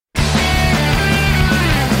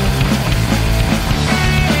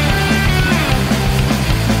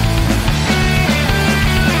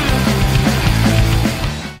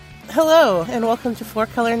Hello, and welcome to Four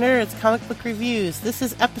Color Nerds Comic Book Reviews. This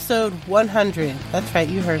is episode 100. That's right,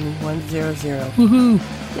 you heard me, 100. Woohoo!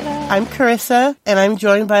 I'm Carissa, and I'm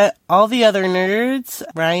joined by all the other nerds.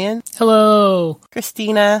 Ryan. Hello!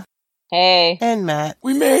 Christina. Hey. And Matt.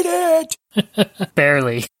 We made it!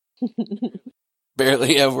 Barely.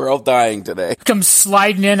 Barely, yeah, we're all dying today. Come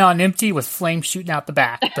sliding in on empty with flames shooting out the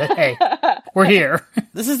back. But hey, we're here.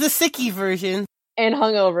 This is the sicky version. And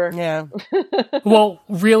hungover. Yeah. Well,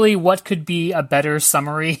 really, what could be a better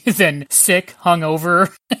summary than sick,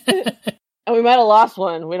 hungover? And we might have lost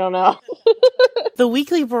one. We don't know. The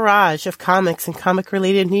weekly barrage of comics and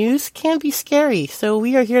comic-related news can be scary, so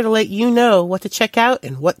we are here to let you know what to check out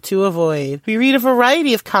and what to avoid. We read a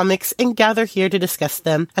variety of comics and gather here to discuss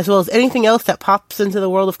them, as well as anything else that pops into the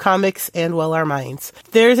world of comics and, well, our minds.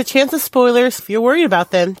 There's a chance of spoilers. If you're worried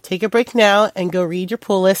about them, take a break now and go read your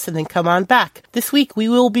pull list and then come on back. This week, we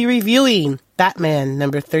will be reviewing Batman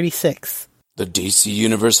number 36. The DC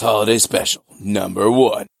Universe Holiday Special, number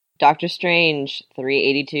 1. Doctor Strange,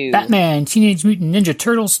 382. Batman, Teenage Mutant Ninja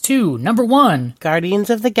Turtles 2, number 1.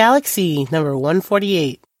 Guardians of the Galaxy, number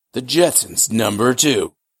 148. The Jetsons, number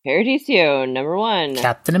 2. Paradiso, number 1.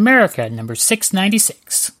 Captain America, number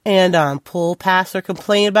 696. And on Pull, Pass, or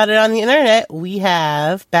Complain About It on the Internet, we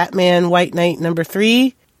have Batman White Knight number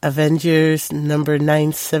 3, Avengers number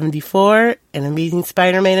 974, and Amazing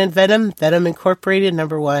Spider-Man and Venom, Venom Incorporated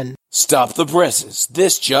number 1. Stop the presses.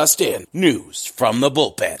 This just in. News from the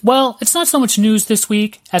bullpen. Well, it's not so much news this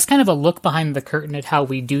week as kind of a look behind the curtain at how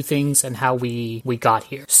we do things and how we got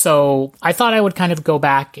here. So I thought I would kind of go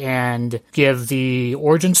back and give the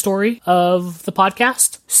origin story of the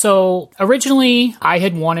podcast. So originally I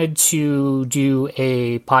had wanted to do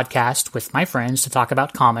a podcast with my friends to talk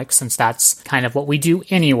about comics, since that's kind of what we do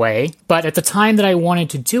anyway. But at the time that I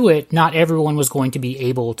wanted to do it, not everyone was going to be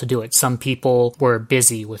able to do it. Some people were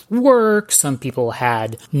busy with work. Some people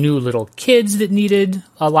had new little kids that needed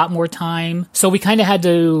a lot more time. So we kind of had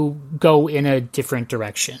to go in a different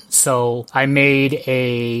direction. So I made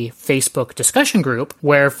a Facebook discussion group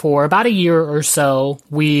where for about a year or so,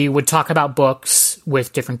 we would talk about books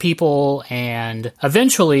with different people. And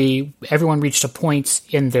eventually everyone reached a point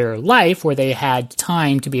in their life where they had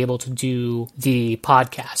time to be able to do the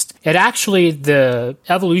podcast. It actually, the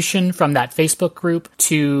evolution from that Facebook group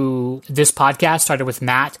to this podcast started with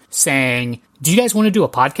Matt saying, "Do you guys want to do a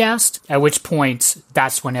podcast?" At which point,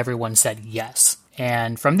 that's when everyone said yes.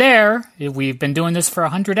 And from there, we've been doing this for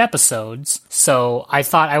 100 episodes. So I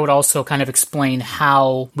thought I would also kind of explain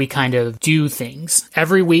how we kind of do things.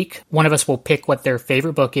 Every week, one of us will pick what their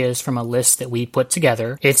favorite book is from a list that we put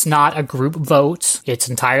together. It's not a group vote. It's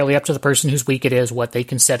entirely up to the person whose week it is what they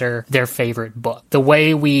consider their favorite book. The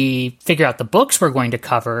way we figure out the books we're going to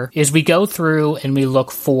cover is we go through and we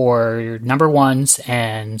look for number ones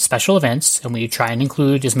and special events, and we try and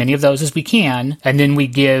include as many of those as we can. And then we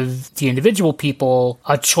give the individual people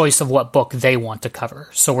a choice of what book they want to cover.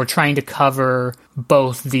 So we're trying to cover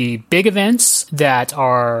both the big events that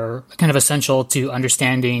are kind of essential to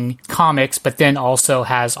understanding comics, but then also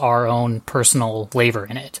has our own personal flavor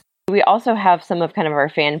in it. We also have some of kind of our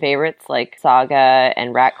fan favorites like Saga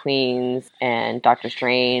and Rat Queens and Doctor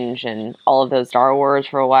Strange and all of those Star Wars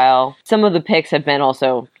for a while. Some of the picks have been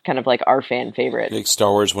also kind of like our fan favorite. Like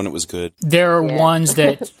Star Wars when it was good. There are ones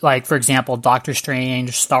that, like, for example, Doctor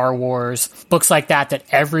Strange, Star Wars, books like that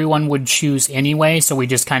everyone would choose anyway, so we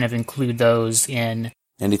just kind of include those in.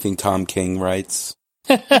 Anything Tom King writes.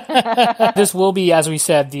 This will be, as we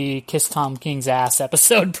said, the Kiss Tom King's Ass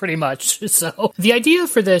episode, pretty much. So the idea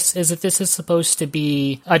for this is that this is supposed to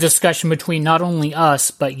be a discussion between not only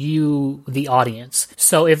us, but you, the audience.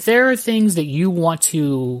 So if there are things that you want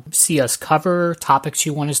to see us cover, topics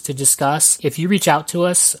you want us to discuss, if you reach out to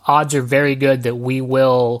us, odds are very good that we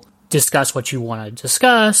will discuss what you want to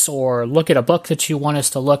discuss or look at a book that you want us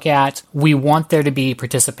to look at. We want there to be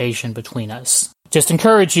participation between us. Just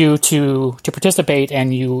encourage you to participate,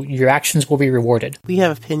 and your actions will be rewarded. We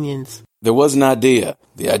have opinions. There was an idea.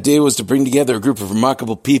 The idea was to bring together a group of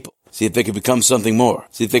remarkable people, see if they could become something more,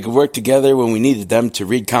 see if they could work together when we needed them to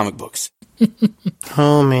read comic books.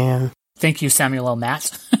 Oh, man. Thank you, Samuel L.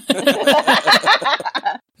 Matt.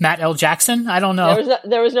 Matt L. Jackson? I don't know.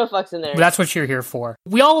 There was no fucks in there. That's what you're here for.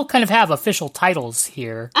 We all kind of have official titles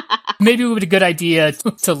here. Maybe it would be a good idea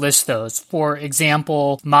to list those. For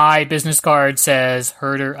example, my business card says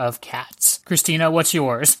Herder of Cats. Christina, what's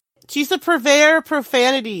yours? She's the purveyor of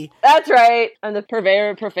profanity. That's right. I'm the purveyor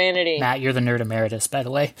of profanity. Matt, you're the nerd emeritus, by the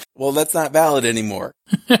way. Well, that's not valid anymore.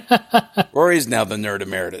 Rory's now the nerd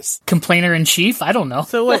emeritus. Complainer in chief? I don't know.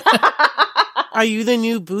 So what? Are you the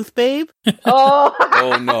new booth babe? Oh.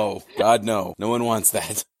 Oh, no. God, no. No one wants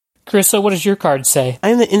that. Carissa, what does your card say?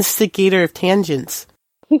 I'm the instigator of tangents.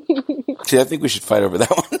 See, I think we should fight over that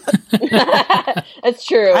one. That's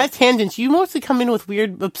true. I have tangents. You mostly come in with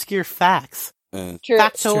weird, obscure facts. True.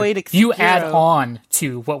 Factoid, etc. You add on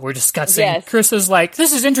to what we're discussing. Yes. Carissa's like,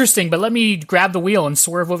 this is interesting, but let me grab the wheel and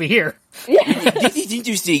swerve over here. This is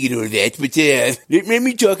interesting and all that, but let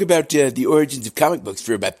me talk about the origins of comic books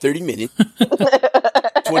for about 30 minutes.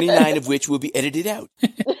 29 of which will be edited out.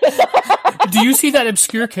 Do you see that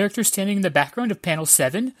obscure character standing in the background of panel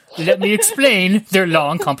 7? Let me explain their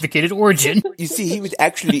long, complicated origin. You see, he was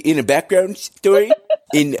actually in a background story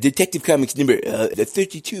in Detective Comics number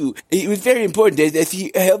 32. It was very important as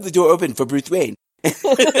he held the door open for Bruce Wayne.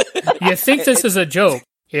 You think this is a joke?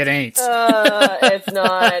 It ain't. It's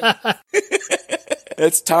not.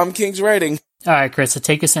 That's Tom King's writing. All right, Carissa,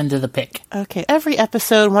 take us into the pick. Okay, every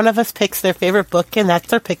episode, one of us picks their favorite book, and that's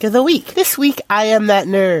their pick of the week. This week, I am that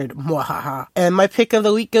nerd. Mwahaha. And my pick of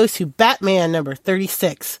the week goes to Batman number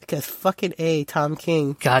 36, because fucking A, Tom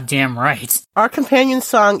King. Goddamn right. Our companion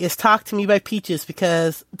song is Talk to Me by Peaches,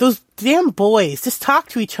 because those damn boys, just talk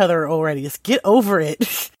to each other already. Just get over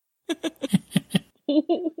it.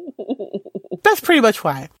 That's pretty much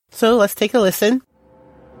why. So let's take a listen.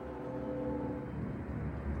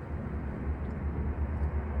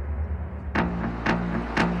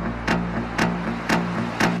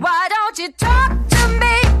 Why don't you talk to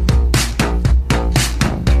me?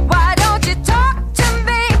 Why don't you talk to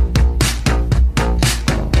me?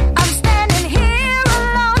 I'm standing here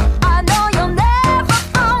alone. I know you'll never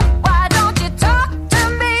phone. Why don't you talk to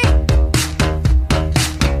me?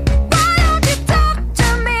 Why don't you talk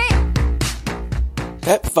to me?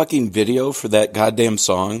 That fucking video for that goddamn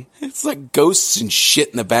song, it's like ghosts and shit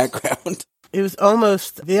in the background. It was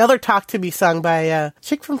almost the other Talk to Me song by a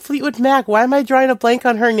chick from Fleetwood Mac. Why am I drawing a blank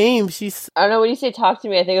on her name? I don't know, when you say talk to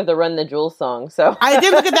me, I think of the Run the Jewels song, so. I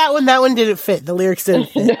did look at that one. That one didn't fit. The lyrics didn't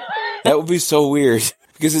fit. That would be so weird,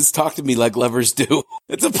 because it's Talk to Me like lovers do.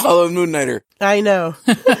 It's Apollo and Moon Knighter. I know.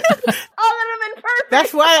 Oh, that would have been perfect!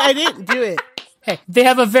 That's why I didn't do it. Hey, they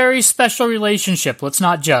have a very special relationship. Let's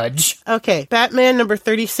not judge. Okay, Batman number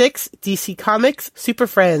 36, DC Comics, Super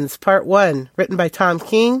Friends, Part 1, written by Tom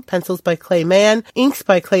King, pencils by Clay Mann, inks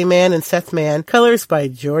by Clay Mann and Seth Mann, colors by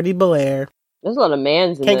Jordi Belair. There's a lot of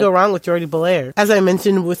mans in Can't this. go wrong with Jordi Belair. As I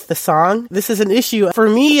mentioned with the song, this is an issue for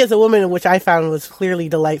me as a woman, which I found was clearly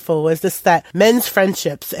delightful, was just that men's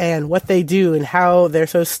friendships and what they do and how they're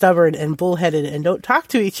so stubborn and bullheaded and don't talk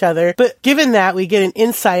to each other. But given that, we get an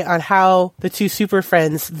insight on how the two super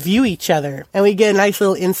friends view each other. And we get a nice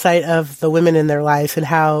little insight of the women in their lives and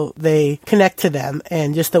how they connect to them.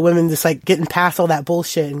 And just the women just like getting past all that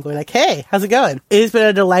bullshit and going like, hey, how's it going? It has been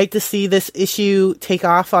a delight to see this issue take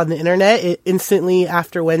off on the internet. It instantly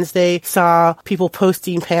after Wednesday saw people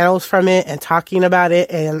posting panels from it and talking about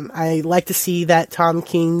it, and I like to see that Tom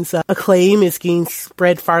King's acclaim is getting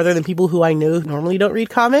spread farther than people who I know normally don't read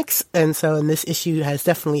comics, and so in this issue has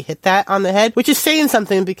definitely hit that on the head, which is saying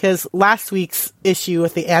something because last week's issue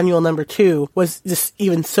with the annual number 2 was just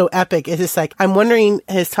even so epic. It's just like, I'm wondering,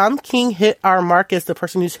 has Tom King hit our mark as the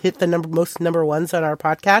person who's hit the most number ones on our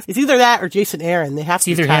podcast? It's either that or Jason Aaron. They have It's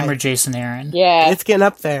to either be tied. him or Jason Aaron. Yeah. It's getting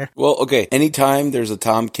up there. Well, okay, anytime there's a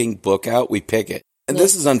Tom King book out, we pick it. And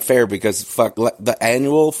this is unfair because, fuck, the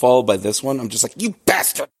annual followed by this one, I'm just like, you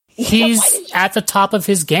bastard! He's at the top of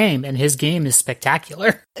his game, and his game is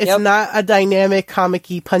spectacular. It's not a dynamic,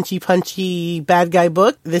 comic-y, punchy bad guy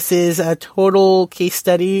book. This is a total case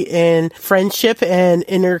study in friendship and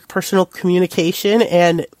interpersonal communication,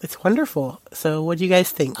 and it's wonderful. So what do you guys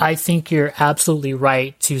think? I think you're absolutely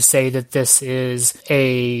right to say that this is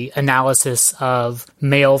a analysis of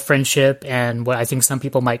male friendship and what I think some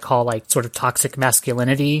people might call like sort of toxic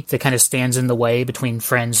masculinity that kind of stands in the way between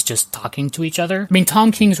friends just talking to each other. I mean,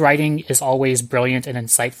 Tom King's writing is always brilliant and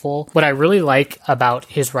insightful. What I really like about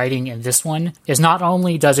his writing in this one is not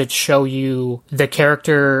only does it show you the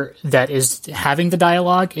character that is having the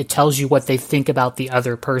dialogue, it tells you what they think about the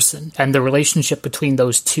other person. And the relationship between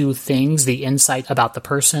those two things, the insight about the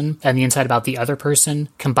person and the insight about the other person,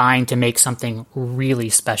 combine to make something really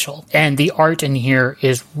special. And the art in here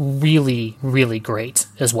is really, really great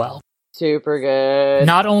as well. Super good.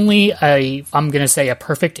 Not only I'm going to say a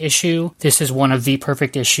perfect issue, this is one of the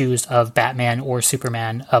perfect issues of Batman or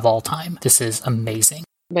Superman of all time. This is amazing.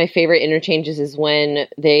 My favorite interchanges is when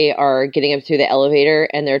they are getting up through the elevator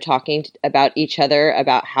and they're talking about each other,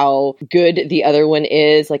 about how good the other one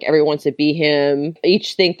is. Like, everyone wants to be him.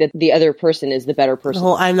 Each think that the other person is the better person. The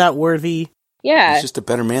whole I'm not worthy. Yeah. He's just a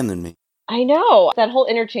better man than me. I know. That whole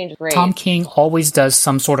interchange is great. Tom King always does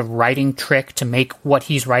some sort of writing trick to make what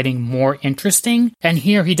he's writing more interesting. And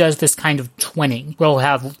here he does this kind of twinning. We'll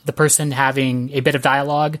have the person having a bit of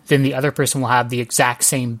dialogue, then the other person will have the exact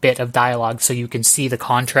same bit of dialogue so you can see the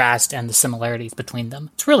contrast and the similarities between them.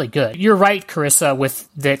 It's really good. You're right, Carissa, with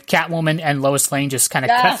that Catwoman and Lois Lane just kind of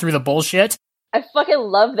cut through the bullshit. I fucking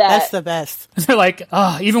love that. That's the best. They're like,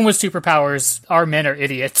 even with superpowers, our men are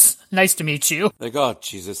idiots. Nice to meet you. Like, oh,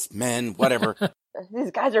 Jesus, man, whatever.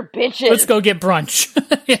 These guys are bitches. Let's go get brunch.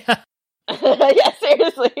 Yeah. Yeah,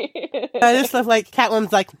 seriously. I just love, like,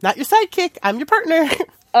 Catwoman's like, not your sidekick, I'm your partner.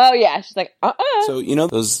 Oh, yeah. She's like, So, you know,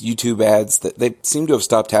 those YouTube ads, that they seem to have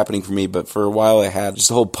stopped happening for me, but for a while I had just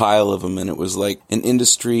a whole pile of them, and it was like an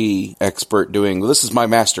industry expert doing, well, this is my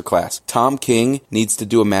masterclass. Tom King needs to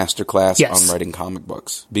do a masterclass on writing comic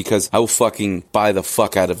books, because I will fucking buy the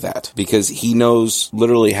fuck out of that, because he knows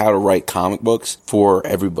literally how to write comic books for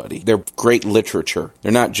everybody. They're great literature.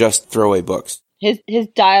 They're not just throwaway books. His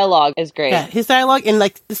dialogue is great. Yeah, his dialogue and,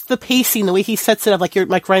 like, just the pacing, the way he sets it up,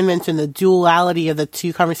 like Ryan mentioned, the duality of the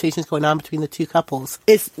two conversations going on between the two couples.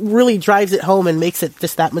 It really drives it home and makes it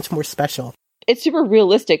just that much more special. It's super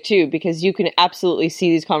realistic, too, because you can absolutely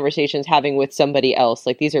see these conversations having with somebody else.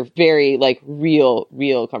 Like, these are very, like, real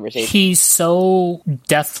conversations. He so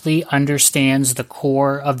deftly understands the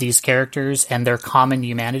core of these characters and their common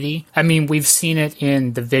humanity. I mean, we've seen it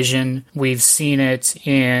in The Vision. We've seen it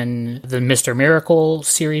in the Mr. Miracle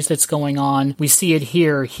series that's going on. We see it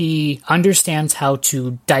here. He understands how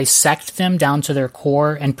to dissect them down to their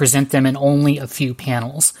core and present them in only a few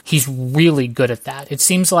panels. He's really good at that. It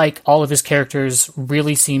seems like all of his characters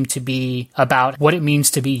really seem to be about what it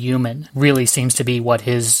means to be human, really seems to be what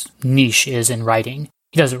his niche is in writing.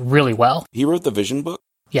 He does it really well. He wrote the Vision book?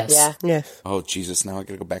 Yes. Yeah. Yes. Oh, Jesus, now I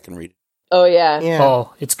gotta go back and read it. Oh, yeah.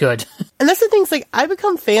 Oh, it's good. And that's the thing, it's like, I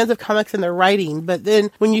become fans of comics and their writing, but then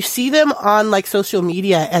when you see them on, like, social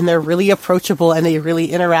media and they're really approachable and they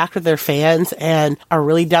really interact with their fans and are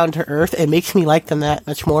really down to earth, it makes me like them that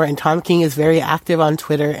much more. And Tom King is very active on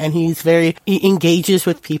Twitter, and he engages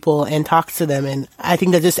with people and talks to them, and I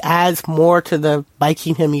think that just adds more to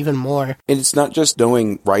liking him even more. And it's not just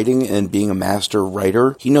knowing writing and being a master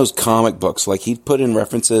writer. He knows comic books. Like, he put in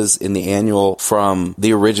references in the annual from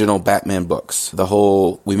the original Batman books. The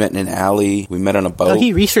whole, we met in an alley, we met on a boat. Oh,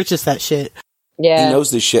 he researches that shit. Yeah. He knows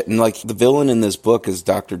this shit. And, like, the villain in this book is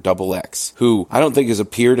Dr. Double X, who I don't think has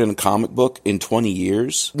appeared in a comic book in 20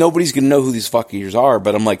 years. Nobody's going to know who these fuckers are,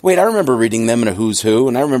 but I'm like, wait, I remember reading them in a Who's Who,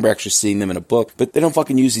 and I remember actually seeing them in a book, but they don't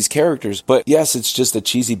fucking use these characters. But yes, it's just a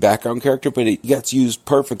cheesy background character, but it gets used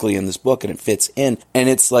perfectly in this book, and it fits in. And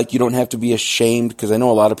it's like, you don't have to be ashamed, because I know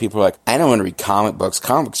a lot of people are like, I don't want to read comic books.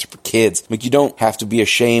 Comic books are for kids. Like, you don't have to be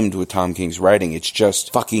ashamed with Tom King's writing. It's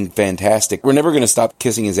just fucking fantastic. We're never going to stop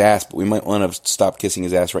kissing his ass, but we might want to stop kissing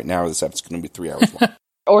his ass right now, or this episode's going to be 3 hours long.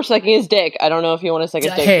 Or sucking his dick. I don't know if you want to suck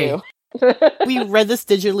his dick, too. We read this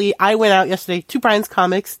digitally. I went out yesterday to Brian's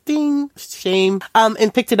Comics, ding, shame,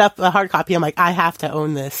 and picked it up, a hard copy. I'm like, I have to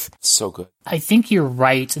own this. So good. I think you're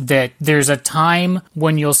right that there's a time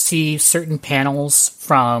when you'll see certain panels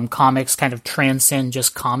from comics kind of transcend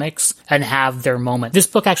just comics and have their moment. This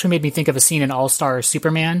book actually made me think of a scene in All-Star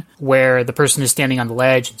Superman where the person is standing on the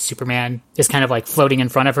ledge and Superman is kind of like floating in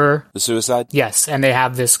front of her. The suicide? Yes, and they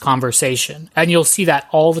have this conversation. And you'll see that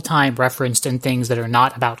all the time referenced in things that are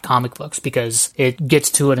not about comic books because it gets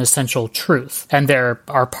to an essential truth. And there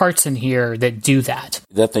are parts in here that do that.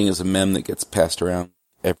 That thing is a meme that gets passed around.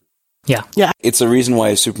 Yeah. It's the reason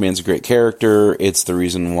why Superman's a great character. It's the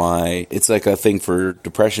reason why it's like a thing for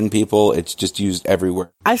depression people. It's just used everywhere.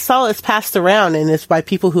 I saw it's passed around, and it's by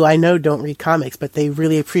people who I know don't read comics, but they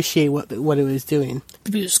really appreciate what it was doing.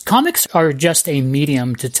 Because comics are just a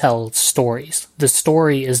medium to tell stories. The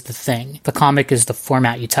story is the thing. The comic is the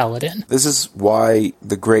format you tell it in. This is why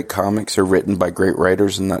the great comics are written by great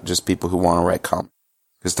writers and not just people who want to write comics.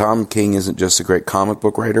 Because Tom King isn't just a great comic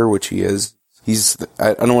book writer, which he is.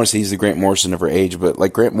 I don't want to say he's the Grant Morrison of our age, but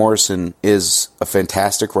like Grant Morrison is a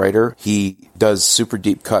fantastic writer. He does super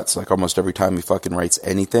deep cuts like almost every time he fucking writes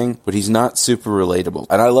anything, but he's not super relatable.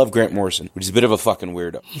 And I love Grant Morrison, but he's a bit of a fucking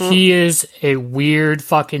weirdo. He is a weird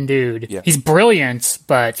fucking dude. Yeah. He's brilliant,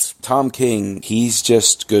 but... Tom King, he's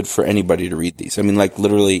just good for anybody to read these. I mean, like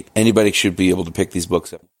literally anybody should be able to pick these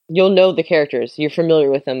books up. You'll know the characters. You're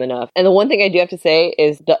familiar with them enough. And the one thing I do have to say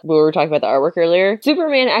is, we were talking about the artwork earlier,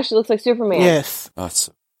 Superman actually looks like Superman. Yes.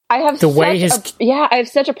 I have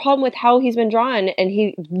such a problem with how he's been drawn, and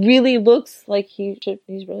he really looks like he's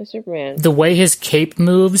really Superman. The way his cape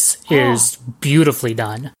moves is beautifully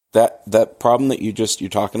done. That problem that you're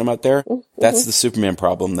talking about there, that's the Superman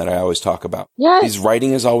problem that I always talk about. Yes. His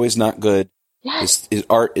writing is always not good. Yes. His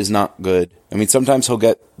art is not good. I mean, sometimes he'll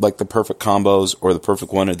get like the perfect combos or the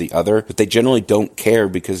perfect one or the other, but they generally don't care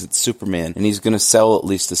because it's Superman and he's going to sell at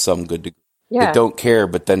least to some good degree. Yeah. They don't care,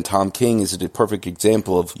 but then Tom King is a perfect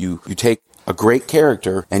example of you take a great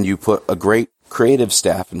character and you put a great creative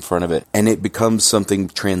staff in front of it, and it becomes something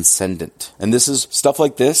transcendent. And this is stuff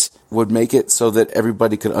like this would make it so that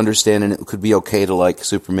everybody could understand and it could be okay to like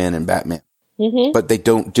Superman and Batman. Mm-hmm. But they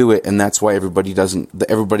don't do it, and that's why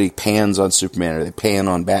everybody pans on Superman or they pan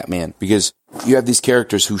on Batman, because you have these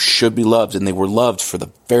characters who should be loved, and they were loved for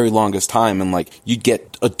the very longest time, and like you'd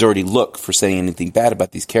get a dirty look for saying anything bad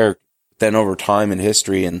about these characters. Then over time in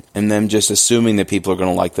history and them just assuming that people are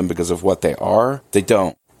going to like them because of what they are, they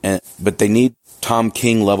don't. But they need Tom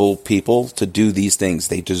King level people to do these things.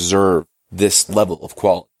 They deserve this level of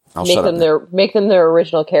quality. Make them their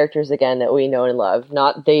original characters again that we know and love,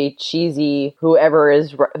 not the cheesy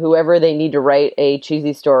whoever they need to write a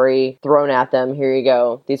cheesy story thrown at them. Here you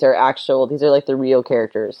go. These are like the real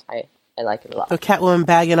characters. I like it a lot. So Catwoman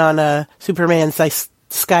bagging on Superman's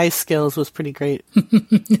sky skills was pretty great.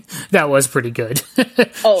 That was pretty good.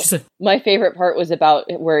 Oh, my favorite part was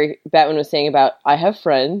about where Batman was saying about, I have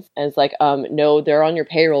friends, and it's like, no, they're on your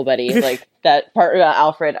payroll, buddy. Like, that part about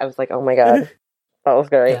Alfred, I was like, oh my god. That was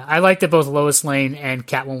great. Yeah, I liked that both Lois Lane and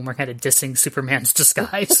Catwoman were kind of dissing Superman's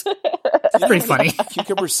disguise. It's pretty funny.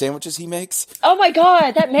 Cucumber sandwiches he makes. Oh my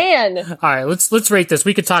god, that man! All right, let's rate this.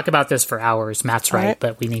 We could talk about this for hours. Matt's right, right.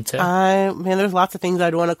 but we need to. Man, there's lots of things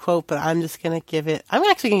I'd want to quote, but I'm just going to give it... I'm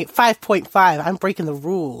actually going to get 5.5. I'm breaking the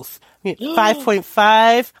rules.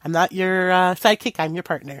 5.5. I'm not your sidekick. I'm your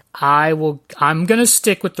partner. I'm going to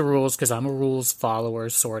stick with the rules because I'm a rules follower,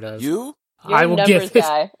 sort of. You? You're I a will numbers give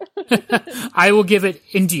it. guy. I will give it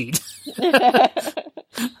indeed.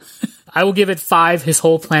 I will give it 5. His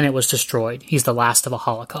whole planet was destroyed. He's the last of a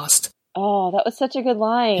Holocaust. Oh, that was such a good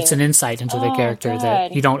line. It's an insight into the character God.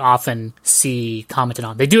 that you don't often see commented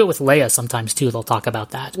on. They do it with Leia sometimes too. They'll talk about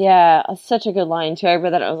that. Yeah, such a good line too. I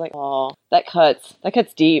read that and I was like, oh, that cuts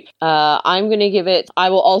deep. I'm gonna give it. I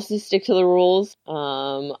will also stick to the rules.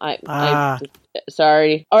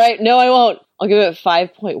 Sorry. All right, no, I won't. I'll give it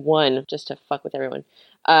 5.1 just to fuck with everyone.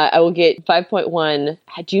 I will get 5.1.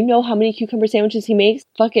 Do you know how many cucumber sandwiches he makes?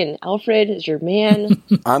 Fucking Alfred is your man.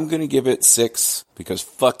 I'm gonna give it 6 because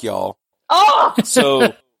fuck y'all. Oh,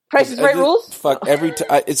 So Price is Right rules. Fuck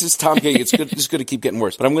it's just Tom King. It's just gonna keep getting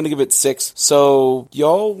worse. But I'm gonna give it 6. So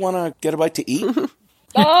y'all want to get a bite to eat?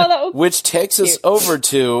 Oh, that was Which takes us over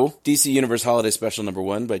to DC Universe Holiday Special number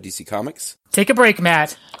 1 by DC Comics. Take a break,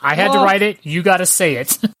 Matt. I had to write it. You got to say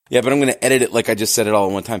it. Yeah, but I'm going to edit it like I just said it all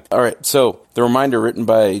at one time. All right, so the reminder written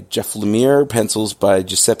by Jeff Lemire, pencils by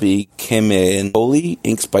Giuseppe Caminoli,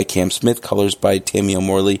 inks by Cam Smith, colors by Tamio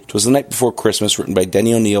Morley. It Was the Night Before Christmas, written by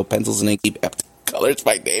Denny O'Neil, pencils and ink, colors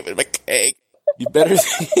by David McKay. You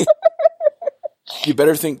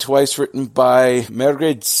Better Think Twice, written by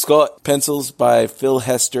Margaret Scott, pencils by Phil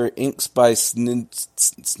Hester, inks by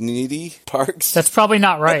Sneedy Parks. That's probably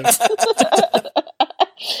not right.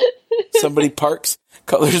 Somebody Parks,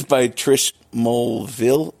 colors by Trish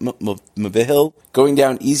Mulvihill. Going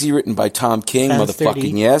Down Easy, written by Tom King, Sounds motherfucking dirty.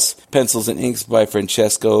 yes. Pencils and inks by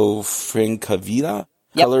Francesco Francavilla.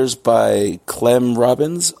 Colors by Clem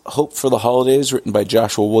Robbins. Hope for the Holidays, written by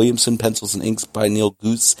Joshua Williamson. Pencils and inks by Neil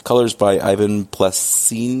Goose. Colors by Ivan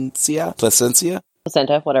Placencia.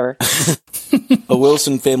 placenta, whatever. A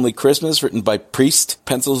Wilson Family Christmas, written by Priest.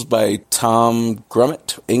 Pencils by Tom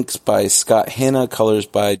Grummett. Inks by Scott Hanna. Colors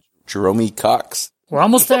by Jerome Cox. We're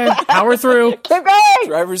almost there. Power through. Keep going!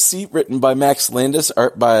 Driver's Seat, written by Max Landis,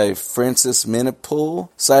 art by Francis Manipool.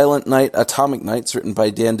 Silent Night, Atomic Nights, written by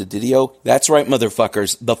Dan DiDio. That's right,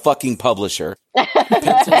 motherfuckers, the fucking publisher.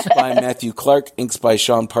 Pencils by Matthew Clark, inks by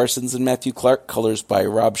Sean Parsons and Matthew Clark, colors by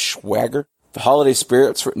Rob Schwager. The Holiday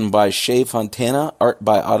Spirits, written by Shay Fontana, art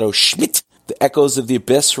by Otto Schmidt. The Echoes of the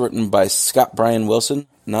Abyss, written by Scott Bryan Wilson,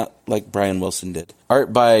 not like Brian Wilson did.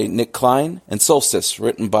 Art by Nick Klein. And Solstice,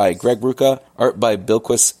 written by Greg Rucka, art by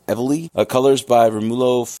Bilquis Evely, colors by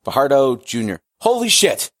Romulo Fajardo Jr. Holy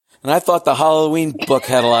shit! And I thought the Halloween book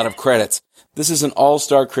had a lot of credits. This is an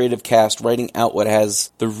all-star creative cast writing out what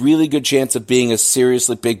has the really good chance of being a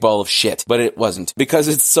seriously big ball of shit. But it wasn't. Because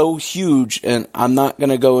it's so huge, and I'm not going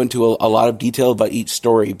to go into a lot of detail about each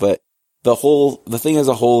story, but the thing as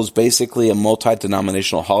a whole is basically a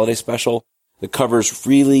multi-denominational holiday special that covers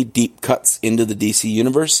really deep cuts into the DC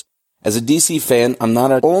universe. As a DC fan, I'm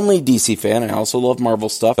not an only DC fan, I also love Marvel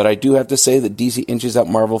stuff, but I do have to say that DC inches out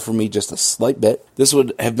Marvel for me just a slight bit. This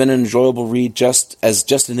would have been an enjoyable read just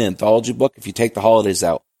an anthology book if you take the holidays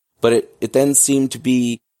out. but it then seemed to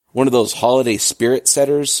be one of those holiday spirit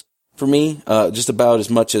setters for me, just about as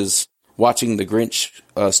much as watching The Grinch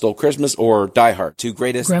Stole Christmas or Die Hard, two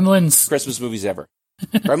greatest Gremlins. Christmas movies ever.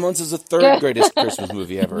 Gremlins is the third greatest Christmas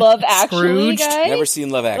movie ever. Love Actually, Scrooged. guys. Never seen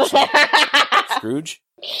Love Actually. Scrooge?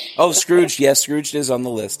 Oh, Scrooge. Yes, Scrooge is on the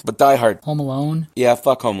list. But Die Hard. Home Alone. Yeah,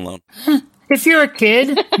 fuck Home Alone. If you're a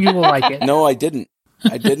kid, you will like it. No, I didn't.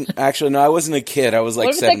 Actually, no, I wasn't a kid. I was like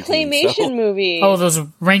What about the 17. claymation so- movie? Oh, those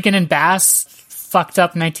Rankin and Bass fucked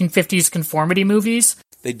up 1950s conformity movies.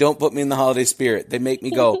 They don't put me in the holiday spirit. They make me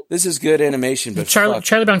go, this is good animation, but fuck.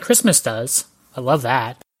 Charlie Brown Christmas does. I love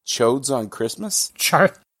that. Chodes on Christmas?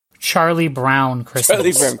 Charlie Brown Christmas.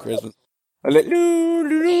 Charlie Brown Christmas.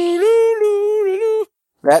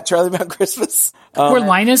 That Charlie Brown Christmas? Where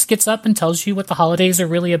Linus gets up and tells you what the holidays are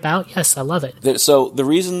really about. Yes, I love it. So the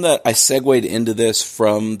reason that I segued into this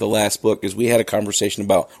from the last book is we had a conversation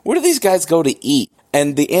about where do these guys go to eat?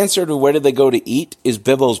 And the answer to where do they go to eat is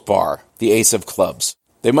Bibbo's Bar, the ace of clubs.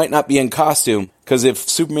 They might not be in costume, because if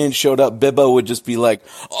Superman showed up, Bibbo would just be like,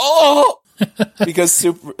 oh! Because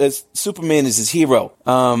Superman is his hero.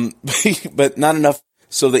 But not enough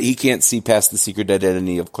so that he can't see past the secret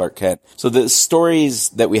identity of Clark Kent. So the stories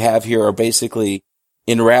that we have here are basically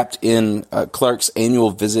enwrapped in Clark's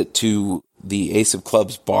annual visit to the Ace of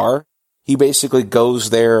Clubs bar. He basically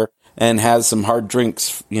goes there and has some hard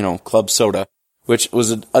drinks, club soda, which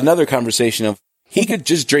was another conversation of he could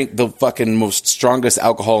just drink the fucking most strongest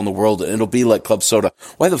alcohol in the world and it'll be like club soda.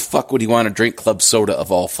 Why the fuck would he want to drink club soda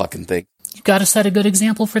of all fucking things? You gotta set a good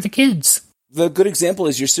example for the kids. The good example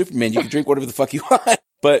is you're Superman. You can drink whatever the fuck you want.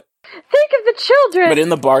 But Think of the children. But in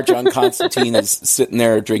the bar, John Constantine is sitting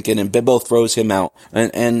there drinking, and Bibbo throws him out.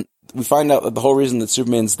 And we find out that the whole reason that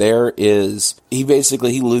Superman's there is he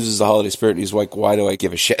loses the holiday spirit. He's like, why do I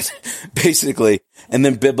give a shit? Basically. And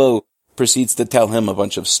then Bibbo proceeds to tell him a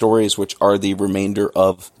bunch of stories, which are the remainder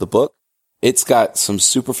of the book. It's got some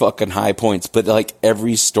super fucking high points, but like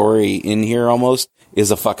every story in here almost is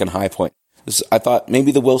a fucking high point. I thought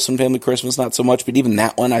maybe the Wilson Family Christmas, not so much, but even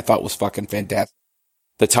that one I thought was fucking fantastic.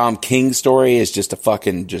 The Tom King story is just a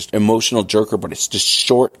fucking just emotional jerker, but it's just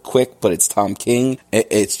short, quick, but it's Tom King.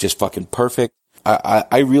 It's just fucking perfect.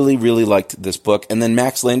 I really, really liked this book. And then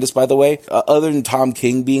Max Landis, by the way, other than Tom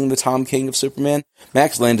King being the Tom King of Superman,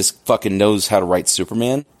 Max Landis fucking knows how to write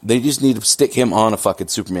Superman. They just need to stick him on a fucking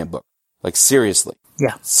Superman book. Like, seriously.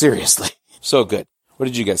 Yeah. Seriously. So good. What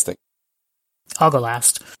did you guys think? I'll go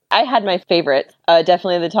last. I had my favorite,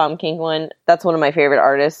 definitely the Tom King one. That's one of my favorite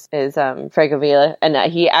artists is Frank Avila. And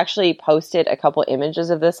he actually posted a couple images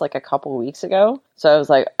of this like a couple weeks ago. So I was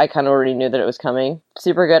like, I kind of already knew that it was coming.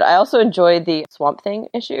 Super good. I also enjoyed the Swamp Thing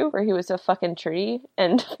issue where he was a fucking tree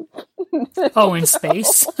and... Oh, in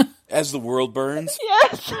space? As the world burns?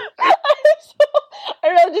 Yes! I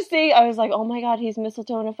remember just seeing, I was like, oh my god, he's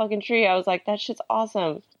mistletoe in a fucking tree. I was like, that shit's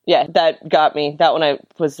awesome. Yeah, that got me. That one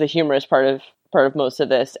was the humorous part of most of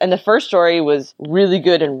this. And the first story was really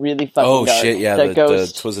good and really fucking dark. Shit, yeah. The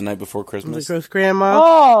Ghost. 'Twas the Night Before Christmas. The Ghost Grandma.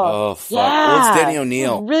 Oh, fuck. Yeah. Well, it's Denny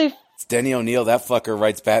O'Neil. Really. It's Denny O'Neil. That fucker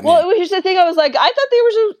writes Batman. Well, here's the thing. I was like, I thought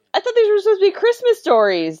these were supposed to be Christmas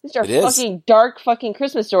stories. These are fucking dark fucking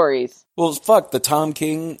Christmas stories. Well, fuck, the Tom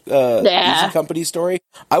King Easy Company story.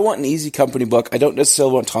 I want an Easy Company book. I don't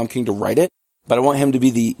necessarily want Tom King to write it, but I want him to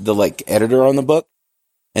be the like editor on the book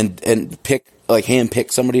and hand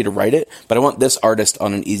pick somebody to write it. But I want this artist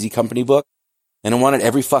on an Easy Company book, and I want it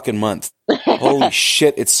every fucking month. Holy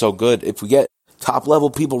shit, it's so good. If we get top level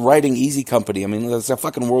people writing Easy Company, I mean, that's a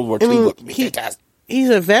fucking World War II book. It'd be fantastic. He's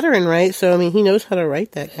a veteran, right? So, I mean, he knows how to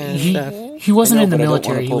write that kind of stuff. He wasn't I know, in the but I don't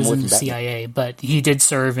military, wanna he pull was him in the with Batman. CIA, but he did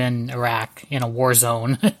serve in Iraq in a war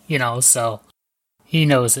zone, so he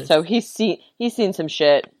knows it. So he's seen some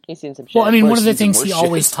shit. Well, I mean, one of the Worse things shit. he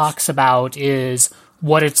always talks about is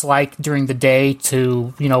what it's like during the day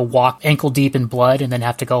to, walk ankle deep in blood and then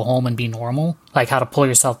have to go home and be normal. Like how to pull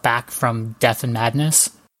yourself back from death and madness.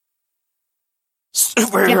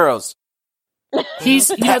 Superheroes. He's,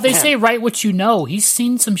 they say write what you know. He's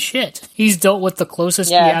seen some shit. He's dealt with the closest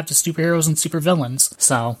we have to superheroes and supervillains,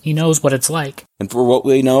 so he knows what it's like. And for what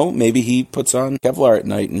we know, maybe he puts on Kevlar at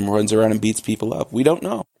night and runs around and beats people up. We don't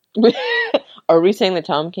know. Are we saying that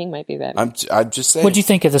Tom King might be bad? I'm just saying. What'd you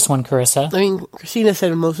think of this one, Carissa? I mean, Christina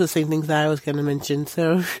said most of the same things that I was going to mention,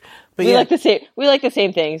 so... But we like the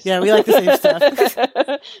same things. Yeah, we like the same stuff.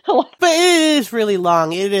 But it is really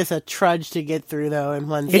long. It is a trudge to get through, though, in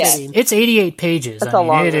one sitting. It's 88 pages. That's I mean,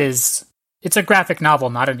 a long it one. is. It's a graphic novel,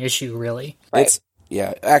 not an issue, really. Right.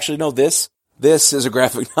 Actually, no, this is a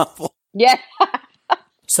graphic novel. Yeah.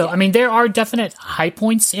 So, I mean, there are definite high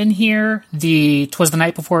points in here. The 'Twas the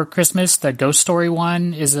Night Before Christmas, the ghost story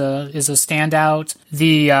one is a standout.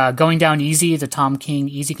 The Going Down Easy, the Tom King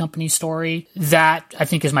Easy Company story, that I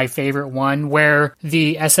think is my favorite one, where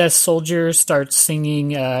the SS soldier starts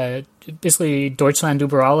singing basically Deutschland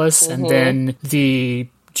über alles, and then the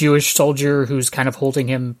Jewish soldier who's kind of holding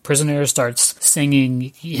him prisoner starts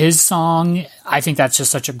singing his song. I think that's just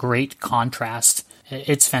such a great contrast.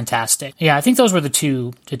 It's fantastic. Yeah, I think those were the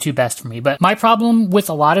two best for me. But my problem with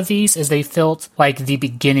a lot of these is they felt like the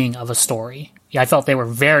beginning of a story. Yeah, I felt they were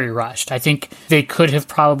very rushed. I think they could have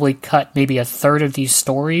probably cut maybe a third of these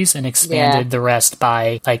stories and expanded the rest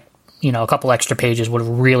by a couple extra pages would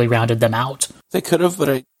have really rounded them out. They could have,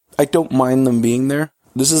 but I don't mind them being there.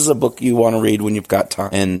 This is a book you want to read when you've got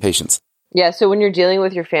time and patience. Yeah, so when you're dealing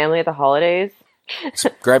with your family at the holidays,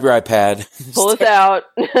 grab your iPad. Pull this out.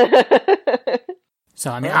 So,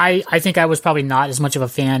 I mean, I think I was probably not as much of a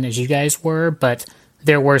fan as you guys were, but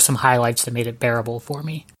there were some highlights that made it bearable for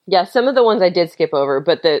me. Yeah, some of the ones I did skip over,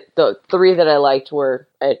 but the three that I liked were,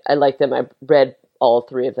 I liked them. I read all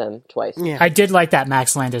three of them twice. Yeah. I did like that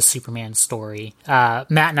Max Landis Superman story. Matt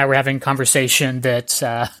and I were having a conversation that,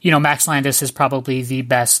 Max Landis is probably the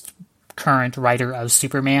best current writer of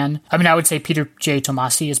Superman. I mean, I would say Peter J.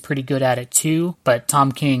 Tomasi is pretty good at it too, but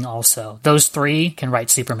Tom King also. Those three can write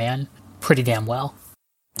Superman pretty damn well.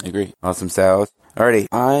 I agree. Awesome South. Alrighty,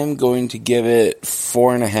 I'm going to give it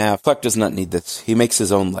 4.5. Puck does not need this. He makes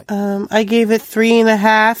his own light. I gave it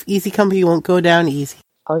 3.5. Easy Company won't go down easy.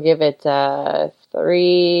 I'll give it 3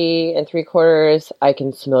 3/4. I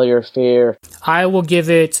can smell your fear. I will give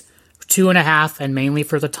it 2.5, and mainly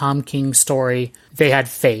for the Tom King story. They had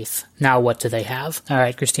faith. Now what do they have? All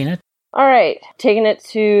right, Christina. All right, taking it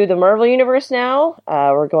to the Marvel Universe now.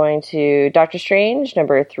 We're going to Doctor Strange,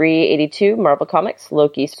 number 382, Marvel Comics,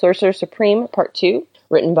 Loki, Sorcerer Supreme, Part 2.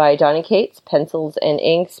 Written by Donny Cates, pencils and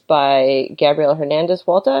inks by Gabriel Hernandez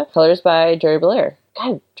Walta, colors by Jerry Blair.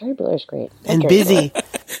 God, Jerry Blair's great. And busy.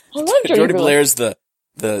 I love Jerry Jordan Blair. Blair's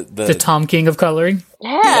the Tom King of coloring.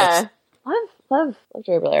 Yeah. Yes. Love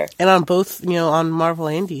Jerry Blair. And on both, on Marvel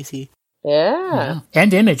and DC. Yeah.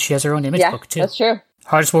 And Image. She has her own Image book, too. That's true.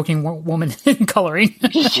 Hardest working woman in coloring.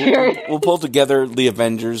 We'll pull together the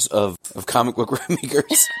Avengers of comic book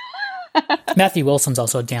makers. Matthew Wilson's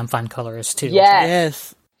also a damn fine colorist, too.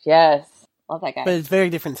 Yes. Love that guy. But it's very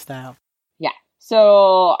different style. Yeah.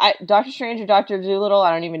 So, Doctor Strange or Dr. Dolittle,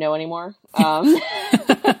 I don't even know anymore.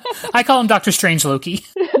 I call him Dr. Strange Loki.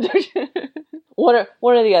 One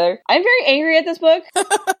or the other. I'm very angry at this book.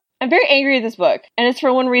 And it's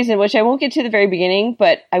for one reason, which I won't get to the very beginning,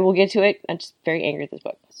 but I will get to it. I'm just very angry at this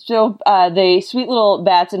book. So, the sweet little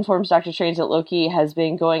bats informs Doctor Strange that Loki has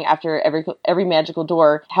been going after every magical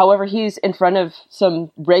door. However, he's in front of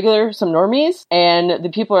some normies, and the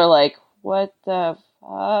people are like, what the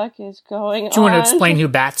fuck is going on? Do you want to explain who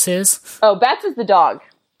Bats is? Oh, Bats is the dog.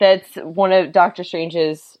 That's one of Doctor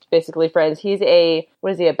Strange's basically friends. He's a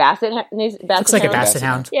basset? Looks like a basset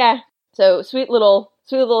hound. Yeah. So sweet little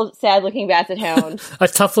sad looking basset hound. A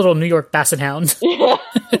tough little New York basset hound. Yeah.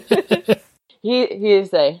 He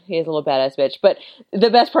is a little badass bitch. But the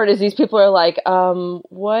best part is these people are like,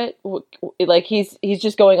 what? Like he's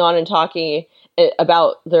just going on and talking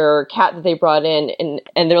about their cat that they brought in,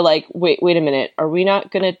 and they're like, wait a minute, are we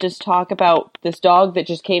not gonna just talk about this dog that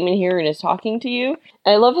just came in here and is talking to you?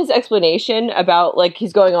 And I love his explanation about, like,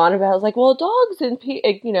 he's going on about, like, well, dogs and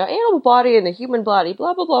animal body and the human body,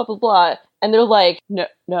 blah blah blah blah blah, and they're like,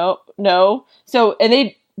 no. So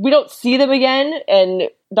we don't see them again, and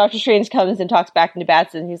Doctor Strange comes and talks back into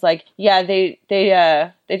Bats, and he's like, yeah, they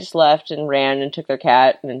just left and ran and took their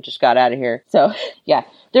cat and just got out of here. So, yeah,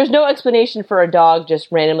 there's no explanation for a dog just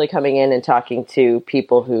randomly coming in and talking to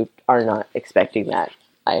people who are not expecting that.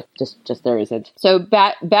 There isn't. So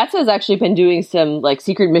Bats has actually been doing some, like,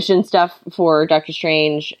 secret mission stuff for Doctor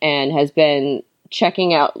Strange and has been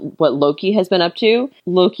checking out what Loki has been up to.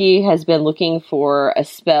 Loki has been looking for a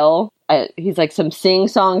spell. He's like some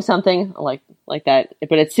sing-song something like that,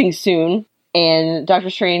 but it's sing soon. And Doctor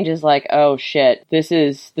Strange is like, oh shit, this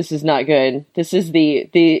is not good. This is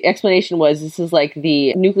the explanation was this is like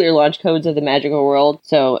the nuclear launch codes of the magical world.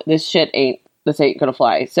 So this ain't gonna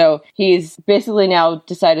fly. So he's basically now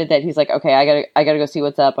decided that he's like, okay, I gotta go see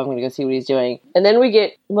what's up. I'm gonna go see what he's doing. And then we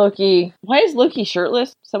get Loki. Why is Loki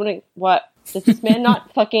shirtless? What? Does this man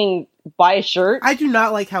not fucking buy a shirt? I do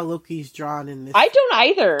not like how Loki's drawn in this. I don't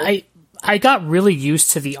either. I got really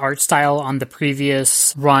used to the art style on the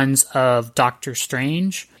previous runs of Doctor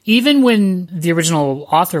Strange. Even when the original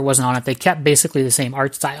author wasn't on it, they kept basically the same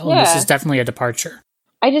art style, and this is definitely a departure.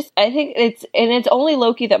 I think it's only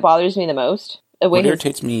Loki that bothers me the most. way What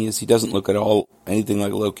irritates me is he doesn't look at all anything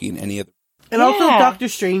like Loki in any other. And also Yeah. Doctor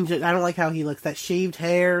Strange, I don't like how he looks. That shaved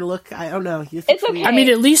hair look, I don't know. He just It's looks okay. weird. I mean,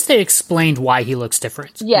 at least they explained why he looks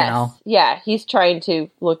different. Yes. You know? Yeah, he's trying to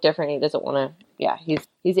look different. He doesn't want to. Yeah,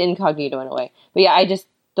 he's incognito in a way. But yeah,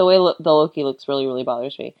 the way the Loki looks really, really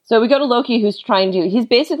bothers me. So we go to Loki, who's trying to. He's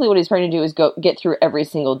basically what he's trying to do is get through every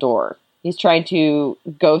single door. He's trying to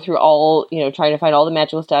go through all, trying to find all the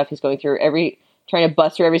magical stuff. He's going through trying to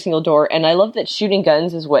bust through every single door. And I love that shooting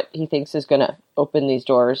guns is what he thinks is going to open these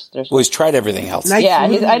doors. Well, he's tried everything else. Nice Yeah,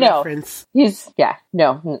 movie I know. reference.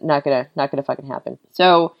 Not gonna fucking happen.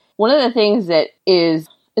 So one of the things that is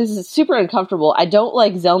super uncomfortable. I don't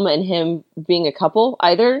like Zelma and him being a couple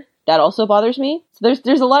either. That also bothers me. So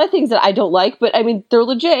there's a lot of things that I don't like, but I mean they're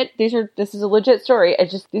legit. This is a legit story.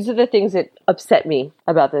 These are the things that upset me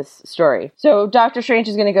about this story. So Doctor Strange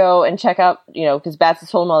is gonna go and check out, because Bats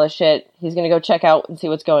has told him all this shit. He's gonna go check out and see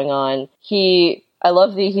what's going on. I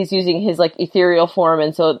love he's using his like ethereal form,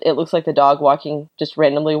 and so it looks like the dog just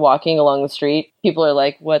randomly walking along the street. People are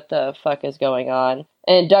like, what the fuck is going on?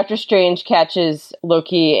 And Doctor Strange catches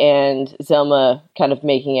Loki and Zelma kind of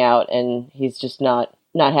making out, and he's just not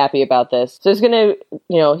happy about this. So he's gonna,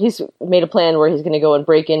 he's made a plan where he's gonna go and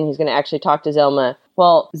break in. He's gonna actually talk to Zelma.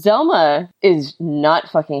 Well, Zelma is not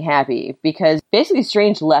fucking happy because basically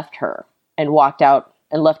Strange left her and walked out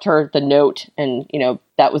and left her the note, and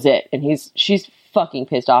that was it. And she's fucking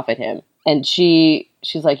pissed off at him. And she's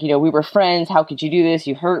like, we were friends. How could you do this?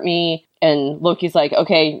 You hurt me. And Loki's like,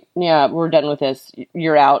 okay, yeah, we're done with this.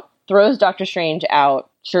 You're out. Throws Doctor Strange out,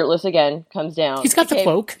 shirtless again, comes down. He's got the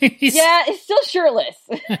cloak. Yeah, it's still shirtless.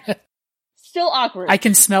 Still awkward. I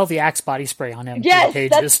can smell the Axe body spray on him. Yes, through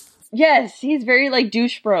the pages. Yes, he's very like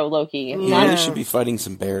douche bro Loki. He Yeah. really should be fighting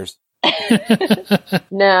some bears.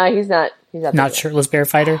 Nah, he's not. He's Not shirtless bear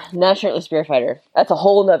fighter. Not shirtless spear fighter. That's a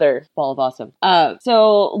whole nother ball of awesome.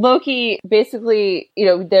 So Loki basically,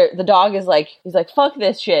 the dog is like, he's like, fuck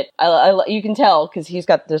this shit. You can tell because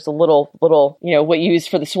there's a little, what you use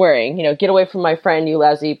for the swearing. Get away from my friend, you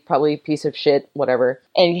lousy, probably piece of shit, whatever.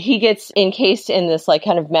 And he gets encased in this like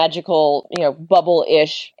kind of magical,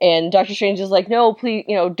 bubble-ish. And Doctor Strange is like, no, please,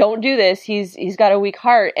 don't do this. He's got a weak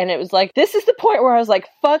heart. And it was like, this is the point where I was like,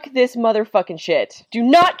 fuck this motherfucking shit. Do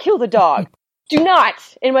not kill the dog. Do not,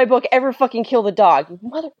 in my book, ever fucking kill the dog.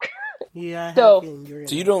 Yeah. So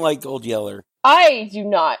So you don't like Old Yeller? I do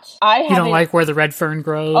not. You don't like where the red fern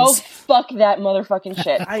grows? Oh, fuck that motherfucking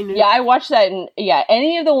shit. I knew. Yeah, I watched that, and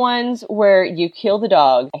any of the ones where you kill the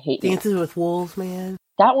dog, I hate you. Dances with Wolves, man.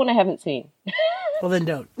 That one I haven't seen. Well, then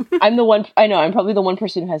don't. I'm the one, I know, I'm probably the one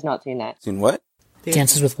person who has not seen that. Seen what?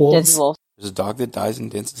 Dances with Wolves. Dances with Wolves. There's a dog that dies in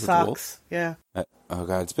Dances with Wolves. Sucks. Yeah. Oh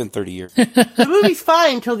god, it's been 30 years. The movie's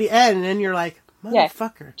fine until the end, and then you're like, Yeah.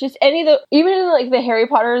 motherfucker. Just even in like the Harry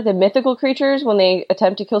Potter, the mythical creatures, when they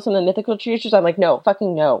attempt to kill some of the mythical creatures, I'm like, no,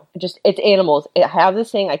 fucking no. It's animals. I have this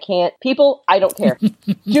thing. I can't. People, I don't care.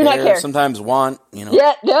 Do not care. Sometimes want,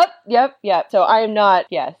 Yep. So I am not,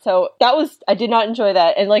 so I did not enjoy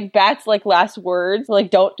that. And like Bat's like last words, like,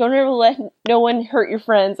 don't ever let no one hurt your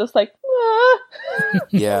friends. It's like,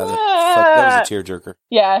 Yeah, that was a tearjerker.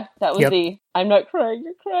 yeah, that was Yep. I'm not crying,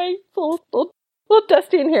 you're crying. Little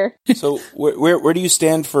dusty in here. So where do you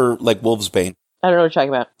stand for like Wolfsbane? I don't know what you're talking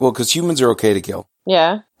about. Well, because humans are okay to kill,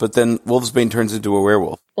 Yeah. but then Wolfsbane turns into a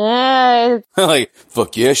werewolf. Eh, Like,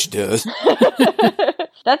 fuck yeah, she does.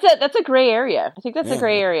 that's a gray area. I think that's a Yeah.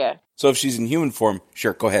 gray area. So if she's in human form,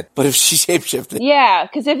 sure, go ahead. But if she shapeshifted, Yeah,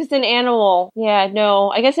 because if it's an animal,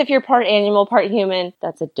 no. I guess if you're part animal, part human,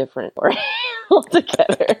 that's a different story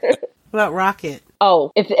altogether. What about Rocket?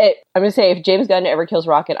 Oh, I'm gonna say if James Gunn ever kills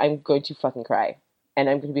Rocket, I'm going to fucking cry, and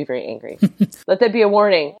I'm going to be very angry. Let that be a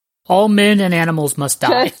warning. All men and animals must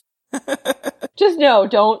die. Just no,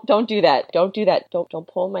 don't do that. Don't do that. Don't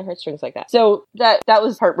pull my heartstrings like that. So that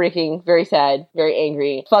was heartbreaking, very sad, very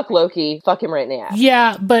angry. Fuck Loki. Fuck him right in the ass.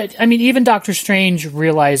 Yeah, but I mean, even Doctor Strange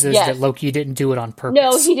realizes Yes. that Loki didn't do it on purpose.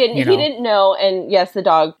 No, he didn't. you He know? didn't know. And yes, the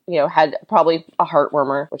dog, had probably a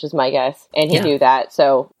heartwormer, which is my guess, and he Yeah. knew that.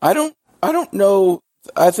 So I don't know.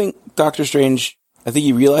 I think Doctor Strange, I think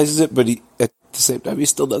he realizes it, but he at the same time he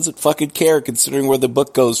still doesn't fucking care, considering where the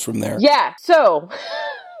book goes from there. yeah. So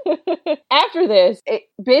after this,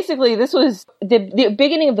 basically this was the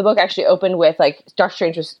beginning of the book. Actually opened with like Doctor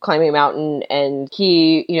Strange was climbing a mountain, and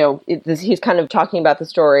he, he's kind of talking about the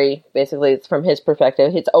story. Basically, it's from his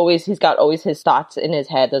perspective. He's got his thoughts in his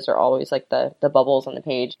head. Those are always like the bubbles on the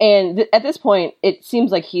page. And at this point, it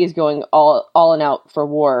seems like he is going all and out for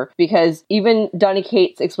war, because even Donny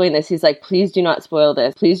Cates explained this. He's like, please do not spoil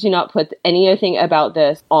this. Please do not put anything about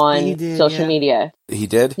this He on did, social yeah. media. He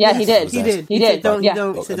did? Yeah, he did. He did. He did. Don't, Yeah.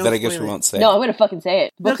 don't, so don't Then I guess spoil we it. won't say. No, I'm gonna fucking say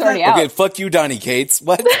it. The book's Okay. already out. Okay, fuck you, Donnie Cates.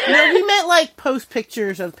 What? No, he meant like post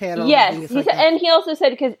pictures of panels. Yes, and things he like said, that. and he also said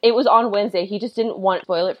because it was on Wednesday, he just didn't want to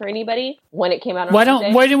spoil it for anybody when it came out on Why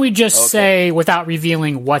Wednesday. didn't we just Okay. say, without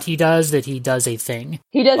revealing what he does, that he does a thing?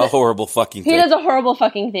 He does A it. horrible fucking He thing. does a horrible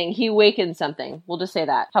fucking thing. He awakens something. We'll just say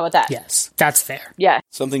that. How about that? Yes, that's fair. Yeah.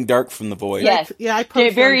 Something dark from the void. Yes. Yeah, I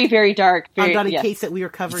posted Very, very dark. on Very, Donny yeah. Cates that we were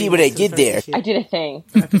covering. See what I this did there? I did a thing.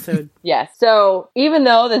 episode. Yes. So even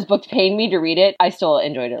though this book pained me to read it, I still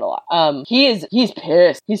enjoyed it a lot. He's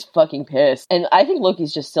pissed. He's fucking pissed. And I think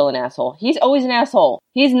Loki's just still an asshole. He's always an asshole.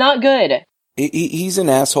 He's not good. He's an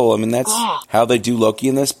asshole. I mean, that's how they do Loki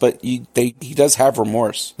in this, but he does have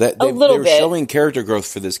remorse. That A little they're bit. showing character growth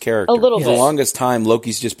for this character. A little For bit. the longest time,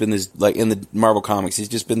 Loki's just been this, like in the Marvel comics, he's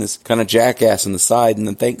just been this kind of jackass on the side, and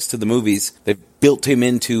then thanks to the movies, they've built him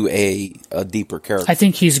into a deeper character. I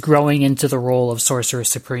think he's growing into the role of Sorcerer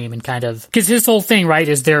Supreme and kind of... Because his whole thing, right,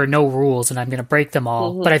 is there are no rules and I'm going to break them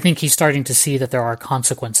all. Mm-hmm. But I think he's starting to see that there are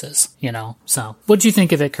consequences, you know? So, what'd you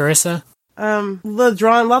think of it, Carissa? A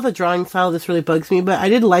lot of the drawing style just really bugs me, but I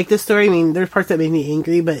did like this story. I mean, there's parts that made me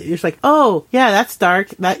angry, but you're just like, oh, yeah, that's dark.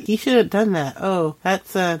 That he should have done that. Oh,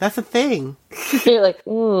 that's a thing. You're like,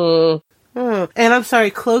 Oh. And I'm sorry,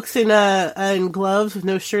 cloaks and gloves with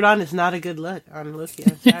no shirt on is not a good look on Loki.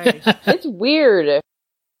 I'm sorry. it's weird.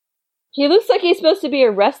 He looks like he's supposed to be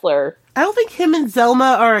a wrestler. I don't think him and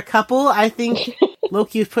Zelma are a couple. I think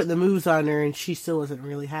Loki was putting the moves on her, and she still doesn't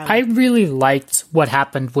really have I it. really liked what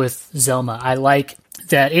happened with Zelma. I like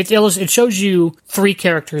that it shows you three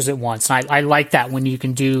characters at once. And I like that when you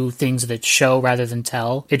can do things that show rather than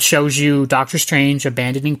tell. It shows you Doctor Strange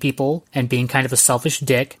abandoning people and being kind of a selfish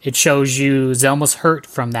dick. It shows you Zelma's hurt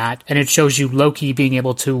from that. And it shows you Loki being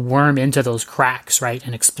able to worm into those cracks, right,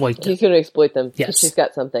 and exploit them. He's going to exploit them. 'Cause Yes. She's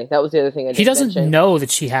got something. That was the other thing I He didn't doesn't mention. know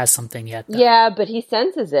that she has something yet, though. Yeah, but he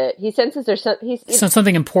senses it. He senses there's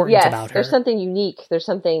Something important yes, about her. there's something unique. There's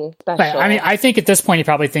something special. But, I mean, I think at this point he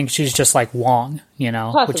probably thinks she's just like Wong, you know?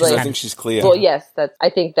 Which is Possibly. I kind think she's Clea. well, yes, I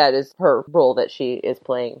think that is her role that she is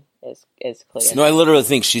playing is Clea. No, I literally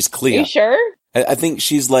think she's Are Clea. you sure? I think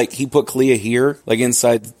she's like, he put Clea here, like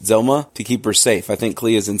inside Zelma, to keep her safe. I think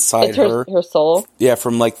Clea's inside It's her soul. Yeah,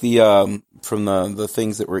 from like from the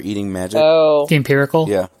things that were eating magic. Oh, the empirical.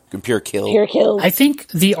 Yeah, pure kill. pure kills. I think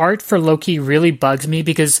the art for Loki really bugs me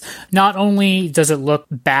because not only does it look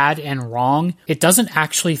bad and wrong, it doesn't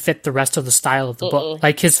actually fit the rest of the style of the book.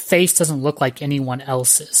 Like his face doesn't look like anyone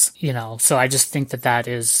else's, you know? So I just think that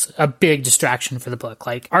is a big distraction for the book.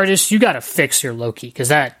 Like, artists, you gotta fix your Loki because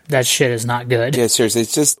that shit is not good. Yeah, seriously,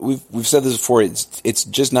 it's just we've said this before. It's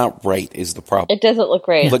just not right. Is the problem? It doesn't look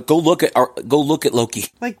great. Like go look at Loki.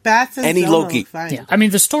 Like bats and Any Zelma Loki. look fine. Yeah, I mean,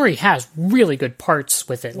 the story has really good parts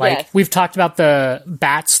with it. Like, Yes. we've talked about the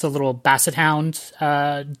bats, the little basset hound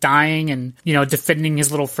dying and, you know, defending his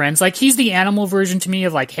little friends. Like, he's the animal version to me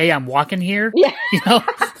of like, hey, I'm walking here. Yeah. You know?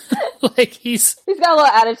 Like, he's He's got a little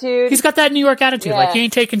attitude. got that New York attitude. Yeah. Like, he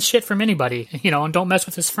ain't taking shit from anybody, you know, and don't mess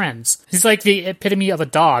with his friends. He's like the epitome of a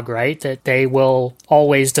dog, right? That they will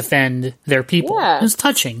always defend their people. Yeah. It's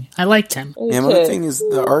touching. I liked him. Me And another too. thing is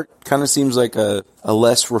the art kind of seems like a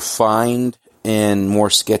less refined and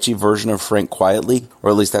more sketchy version of Frank Quietly,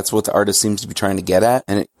 or at least that's what the artist seems to be trying to get at,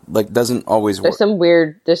 and it like doesn't always work. There's some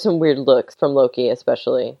weird looks from Loki,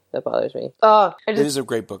 especially that bothers me. Oh, It is a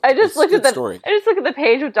great book. I just It's a looked at good the story. I just look at the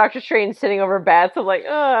page with Doctor Strange sitting over bats. I'm like,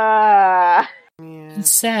 ah. It's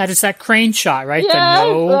sad. It's that crane shot, right? Yes. The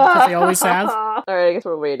no that they always have. All right, I guess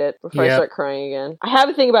we'll wait it before I Yep. start crying again. I have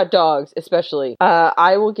a thing about dogs, especially.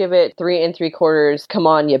 I will give it 3 3/4. Come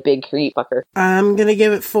on, you big creep fucker. I'm gonna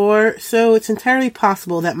give it 4. So it's entirely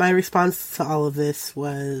possible that my response to all of this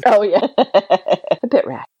was Oh yeah, a bit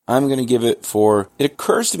rat. I'm going to give it 4. It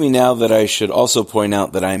occurs to me now that I should also point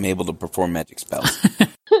out that I'm able to perform magic spells.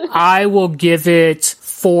 I will give it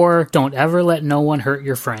 4. Don't ever let no one hurt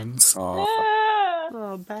your friends. Oh,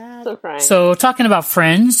 oh bad. So crying. So, talking about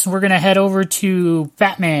friends, we're going to head over to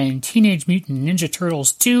Batman Teenage Mutant Ninja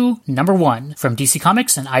Turtles 2, number 1, from DC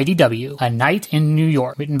Comics and IDW, A Night in New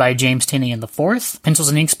York, written by James Tynion IV, pencils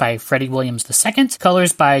and inks by Freddie Williams II,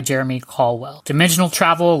 colors by Jeremy Caldwell. Dimensional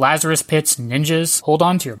travel, Lazarus pits, ninjas. Hold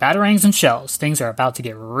on to your batarangs and shells. Things are about to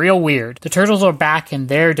get real weird. The Turtles are back in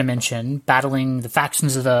their dimension, battling the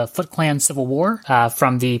factions of the Foot Clan Civil War.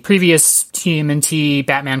 From the previous TMNT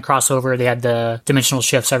Batman crossover, they had the dimensional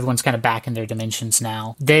shifts. Everyone everyone's kind of back in their dimensions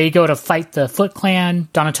now. They go to fight the Foot Clan.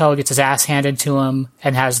 Donatello gets his ass handed to him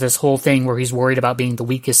and has this whole thing where he's worried about being the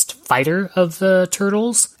weakest fighter of the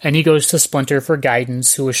turtles. And he goes to Splinter for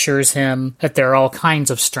guidance, who assures him that there are all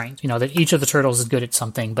kinds of strength, that each of the turtles is good at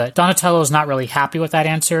something. But Donatello's not really happy with that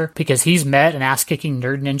answer because he's met an ass-kicking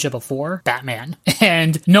nerd ninja before, Batman.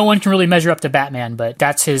 And no one can really measure up to Batman, but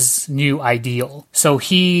that's his new ideal. So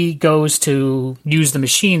he goes to use the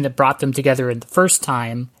machine that brought them together in the first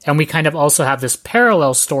time. And we kind of also have this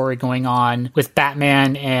parallel story going on with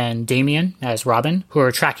Batman and Damian as Robin, who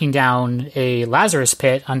are tracking down a Lazarus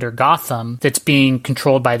pit under Gotham that's being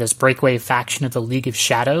controlled by this breakaway faction of the League of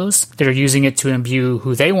Shadows that are using it to imbue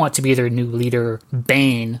who they want to be their new leader,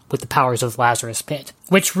 Bane, with the powers of Lazarus pit.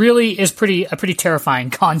 Which really is a pretty terrifying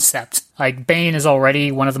concept. Like, Bane is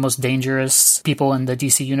already one of the most dangerous people in the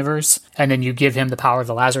DC universe, and then you give him the power of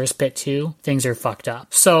the Lazarus Pit too. Things are fucked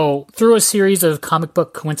up. So, through a series of comic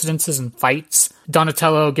book coincidences and fights,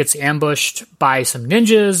 Donatello gets ambushed by some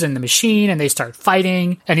ninjas in the machine, and they start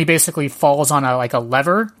fighting, and he basically falls on a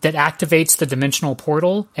lever that activates the dimensional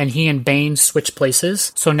portal, and he and Bane switch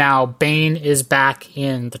places. So now Bane is back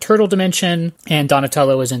in the Turtle dimension, and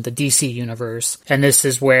Donatello is in the DC universe. And this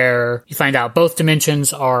is where you find out both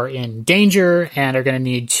dimensions are in danger and are going to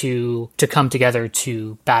need to come together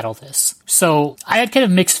to battle this. So I had kind of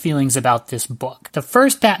mixed feelings about this book. The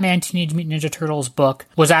first Batman Teenage Mutant Ninja Turtles book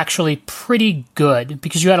was actually pretty good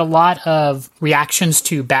because you had a lot of reactions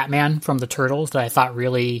to Batman from the Turtles that I thought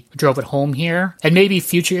really drove it home here. And maybe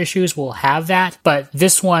future issues will have that, but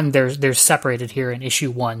this one, they're separated here in issue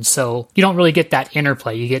 1. So you don't really get that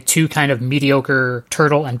interplay. You get two kind of mediocre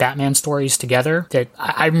Turtle and Batman stories together that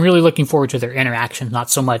I'm really looking forward to their interactions, not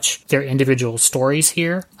so much their individual stories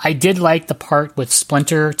here. I did like the part with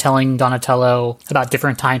Splinter telling Donatello about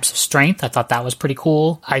different types of strength. I thought that was pretty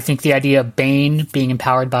cool. I think the idea of Bane being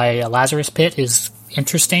empowered by a Lazarus Pit is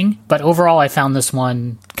interesting, but overall I found this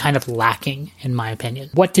one kind of lacking, in my opinion.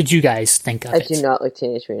 What did you guys think of it? I do not like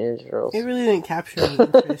Teenage Mutant Ninja Turtles. It really didn't capture my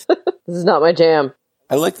interest. This is not my jam.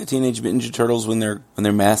 I like the Teenage Mutant Ninja Turtles when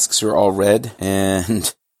their masks are all red,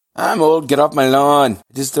 and I'm old, get off my lawn.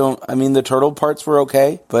 The turtle parts were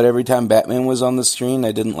okay, but every time Batman was on the screen,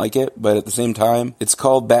 I didn't like it. But at the same time, it's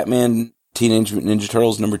called Batman Teenage Mutant Ninja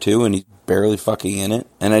Turtles #2, and he's barely fucking in it.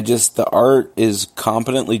 And the art is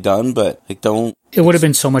competently done, but It would have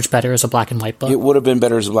been so much better as a black and white book. It would have been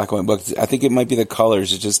better as a black and white book. I think it might be the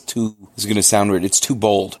colors. It's just too, it's going to sound weird. It's too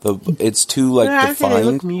bold. It's too,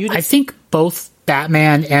 defined. I think both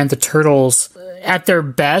Batman and the Turtles, at their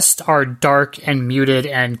best, are dark and muted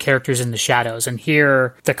and characters in the shadows. And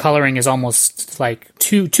here, the coloring is almost like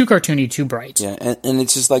too cartoony, too bright. Yeah, and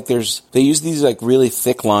it's just like they use these really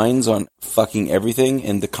thick lines on fucking everything,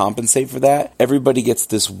 and to compensate for that, everybody gets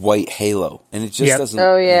this white halo, and it just doesn't look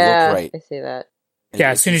right. I see that.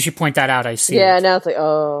 Yeah, as soon as you point that out, I see it. Yeah, now it's like,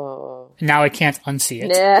 oh. Now I can't unsee it.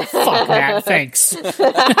 Nah. Fuck, Matt, thanks. Can't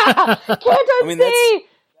unsee!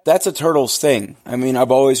 That's a Turtles thing. I've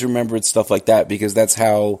always remembered stuff like that because that's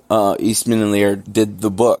how Eastman and Laird did the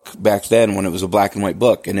book back then when it was a black and white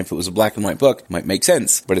book. And if it was a black and white book, it might make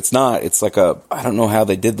sense. But it's not. It's like I don't know how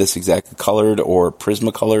they did this exactly, colored or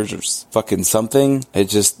Prismacolors or fucking something. It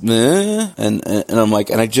just, and I'm like,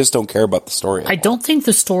 and I just don't care about the story. I don't think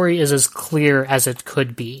the story is as clear as it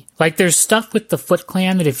could be. There's stuff with the Foot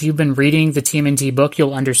Clan that if you've been reading the TMNT book,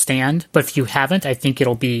 you'll understand. But if you haven't, I think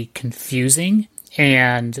it'll be confusing.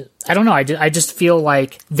 And I don't know, I just feel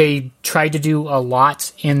like they tried to do a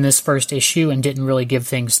lot in this first issue and didn't really give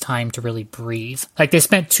things time to really breathe. They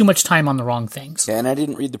spent too much time on the wrong things. Yeah, and I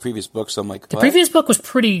didn't read the previous book, so I'm like, The previous book was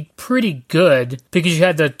pretty good because you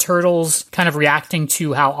had the Turtles kind of reacting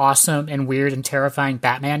to how awesome and weird and terrifying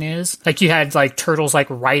Batman is. You had Turtles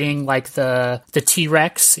riding the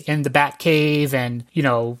T-Rex in the Batcave and,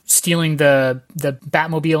 stealing the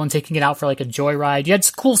Batmobile and taking it out for a joyride. You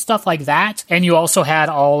had cool stuff like that, and you also had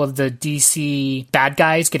all of the DC bad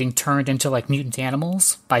guys getting turned into mutant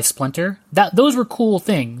animals by Splinter. Those were cool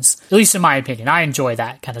things, at least in my opinion. I enjoy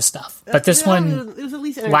that kind of stuff. But this one it was at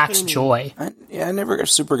least lacks joy. I never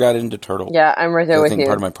super got into Turtle. Yeah, I'm right there with you.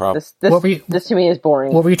 Part of my problem. This to me is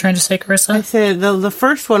boring. What were you trying to say, Carissa? I said the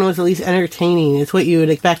first one was at least entertaining. It's what you would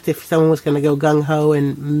expect if someone was going to go gung-ho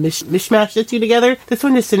and mishmash the two together. This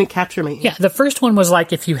one just didn't capture me. Yeah, the first one was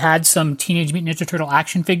if you had some Teenage Mutant Ninja Turtle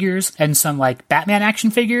action figures and some Batman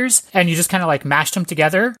action figures, and you just kind of mashed them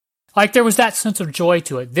together. Like, there was that sense of joy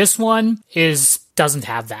to it. This one doesn't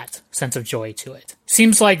have that sense of joy to it.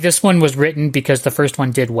 Seems like this one was written because the first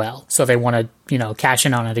one did well, so they want to, cash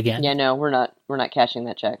in on it again. Yeah, no, we're not cashing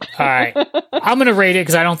that check. All right. I'm going to rate it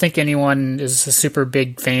because I don't think anyone is a super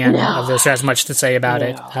big fan of this or has much to say about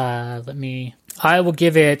it. I will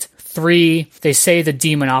give it 3. They say the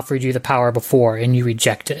demon offered you the power before and you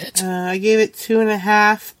rejected it. I gave it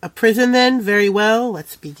 2.5. A prison then? Very well.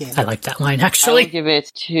 Let's begin. I like that line, I'll actually. give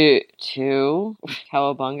it 2.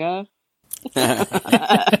 Cowabunga.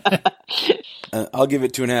 I'll give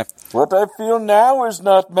it 2.5. What I feel now is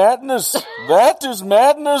not madness. That is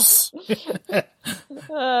madness. The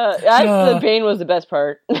Bane was the best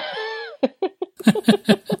part.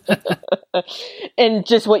 And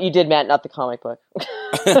just what you did, Matt, not the comic book.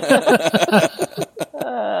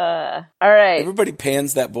 All right. Everybody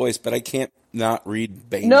pans that voice, but I can't not read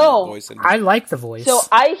Bane No. in that voice anymore. I like the voice. So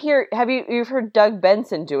I hear, you've heard Doug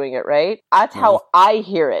Benson doing it, right? That's how I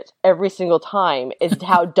hear it every single time, is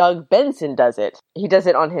how Doug Benson does it. He does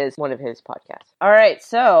it on one of his podcasts. All right,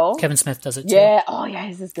 so... Kevin Smith does it too. Yeah, oh yeah,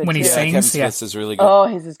 his is good When too. he Yeah, sings, Kevin Smith's is really good. Oh,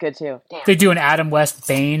 his is good too. Damn. They do an Adam West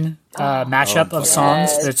Bane mashup of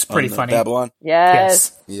songs. Yes. It's pretty On funny. Babylon.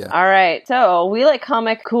 Yes. Yeah. All right, so we like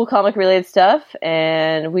cool comic related stuff,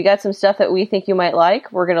 and we got some stuff that we think you might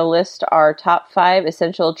like. We're going to list our top 5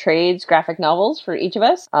 essential trades graphic novels for each of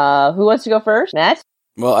us. Who wants to go first? Matt?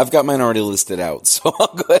 Well, I've got mine already listed out, so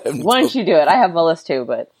I'll go ahead and Why don't you do it? I have a list too,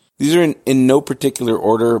 but... These are in no particular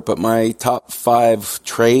order, but my top 5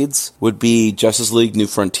 trades would be Justice League New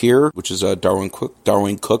Frontier, which is a Darwin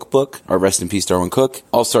Cook book, or rest in peace Darwin Cook.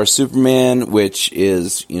 All-Star Superman, which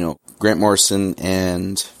is, Grant Morrison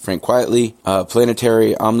and Frank Quitely.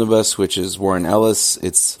 Planetary Omnibus, which is Warren Ellis.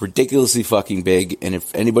 It's ridiculously fucking big, and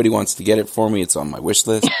if anybody wants to get it for me, it's on my wish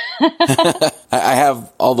list. I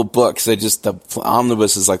have all the books. The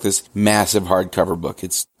Omnibus is like this massive hardcover book.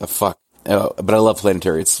 It's a fuck. But I love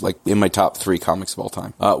Planetary. It's like in my top 3 comics of all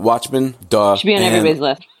time. Watchmen, duh. Should be on everybody's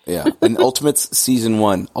list. Yeah. And Ultimates Season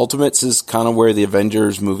 1. Ultimates is kind of where the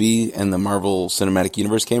Avengers movie and the Marvel Cinematic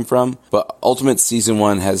Universe came from. But Ultimates Season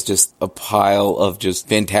 1 has just a pile of just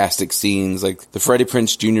fantastic scenes, like the Freddie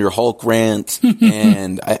Prinze Jr. Hulk rant.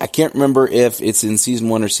 And I can't remember if it's in Season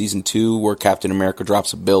 1 or Season 2 where Captain America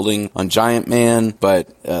drops a building on Giant Man. But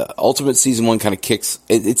Ultimate Season 1 kind of kicks...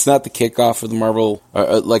 It's not the kickoff of the Marvel...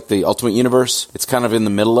 like the Ultimate Universe. It's kind of in the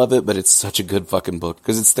middle of it, but it's such a good fucking book.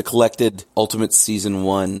 Because it's the collected Ultimate Season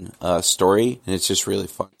 1 story, and it's just really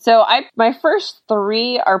fun. So my first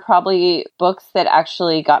 3 are probably books that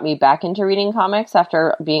actually got me back into reading comics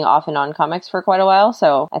after being off and on comics for quite a while,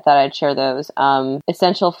 so I thought I'd share those.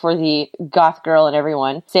 Essential for the goth girl and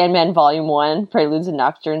everyone. Sandman Volume 1, Preludes and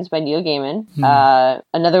Nocturnes by Neil Gaiman.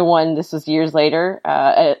 Another one, this was years later,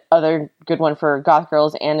 other good one for goth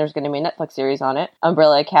girls, and there's going to be a Netflix series on it.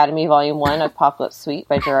 Umbrella Academy Volume 1, Apocalypse Suite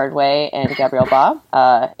by Gerard Way and Gabrielle Bob.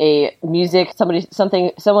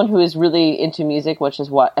 Someone who is really into music, which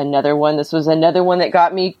is another one. This was another one that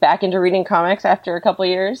got me back into reading comics after a couple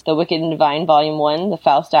years. The Wicked and Divine Volume 1, The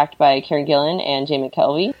Faust Act by Kieran Gillen and Jay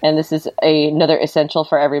McKelvey. And this is another essential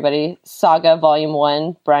for everybody. Saga Volume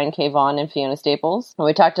 1, Brian K. Vaughan and Fiona Staples. And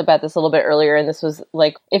we talked about this a little bit earlier, and this was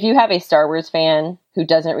like, if you have a Star Wars fan who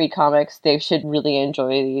doesn't read comics, they should really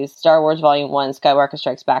enjoy these. Star Wars Volume 1, Skywalker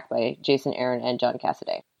Strikes Back by Jason Aaron and John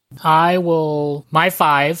Cassaday. My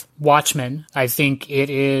 5, Watchmen. I think it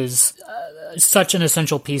is such an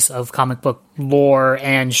essential piece of comic book lore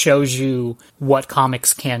and shows you what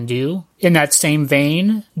comics can do. In that same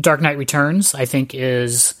vein, Dark Knight Returns, I think,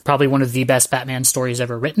 is probably one of the best Batman stories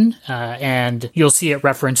ever written, and you'll see it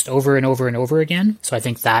referenced over and over and over again, so I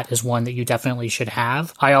think that is one that you definitely should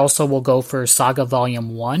have. I also will go for Saga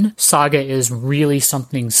Volume 1. Saga is really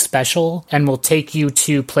something special, and will take you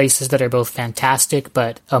to places that are both fantastic,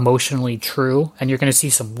 but emotionally true, and you're going to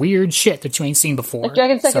see some weird shit that you ain't seen before. Like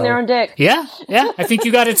Dragon sucking their own dick. Yeah, I think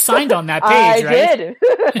you got it signed on that page, right? I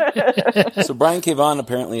did. So Brian K. Vaughan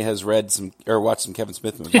apparently has watched some Kevin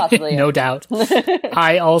Smith movies. Possibly, yeah. No doubt.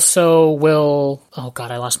 I also will... Oh,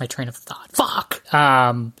 God, I lost my train of thought. Fuck!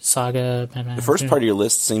 Saga... The first part of your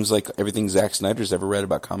list seems like everything Zack Snyder's ever read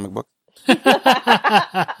about comic books.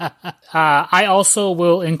 I also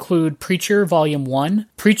will include Preacher Volume 1.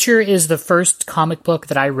 Preacher is the first comic book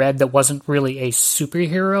that I read that wasn't really a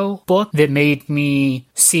superhero book that made me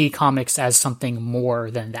see comics as something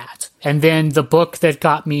more than that. And then the book that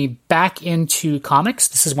got me back into comics,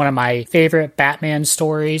 this is one of my favorite Batman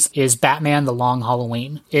stories, is Batman the Long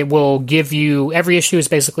Halloween. It will give you, every issue is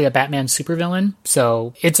basically a Batman supervillain.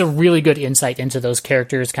 So it's a really good insight into those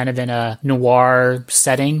characters kind of in a noir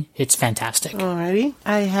setting. It's fantastic. Alrighty.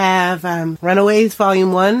 I have Runaways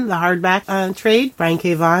Volume 1, the hardback trade. Brian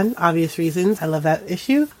K. Vaughan, obvious reasons. I love that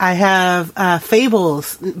issue. I have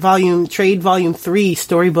Fables Volume 3,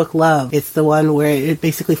 Storybook Love. It's the one where it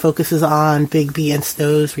basically focuses on Bigby and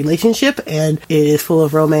Stowe's relationship, and it is full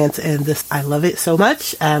of romance, and I love it so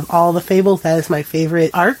much. All the Fables, that is my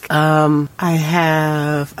favorite arc. I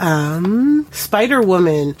have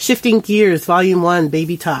Spider-Woman, Shifting Gears, Volume 1,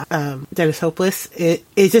 Baby Talk. Dennis Hopeless. It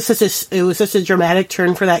was such a dramatic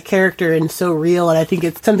turn for that character and so real, and I think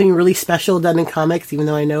it's something really special done in comics, even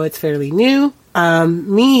though I know it's fairly new.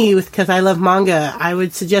 Because I love manga, I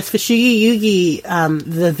would suggest Fushigi Yugi,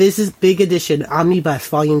 the Viz's Big Edition, Omnibus,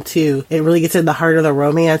 Volume 2. It really gets in the heart of the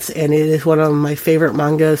romance, and it is one of my favorite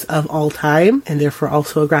mangas of all time, and therefore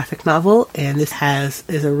also a graphic novel, and this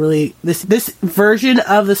version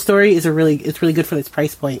of the story it's really good for its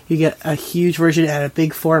price point. You get a huge version at a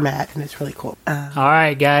big format, and it's really cool.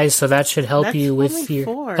 Alright, guys, so that should help you with your...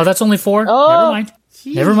 4. Oh, that's only 4? Oh. Never mind.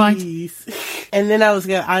 Never mind. Jeez. And then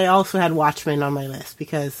I also had Watchmen on my list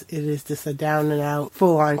because it is just a down and out,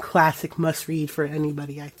 full on classic must read for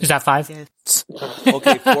anybody. I think. Is that 5? Yes.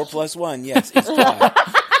 Okay, 4 plus 1. Yes, it's 5.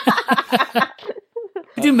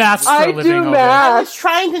 You do math for a living. do over math. I was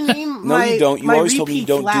trying to name No, my you don't. You my always told me you repeats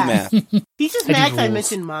don't do last. math. He's just I do mad 'cause I rules.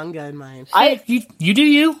 mentioned manga in mine. there. Hey, you do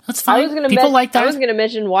you. That's fine. People like that. I was gonna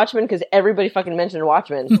mention Watchmen because everybody fucking mentioned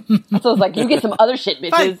Watchmen. So I was like, you get some other shit,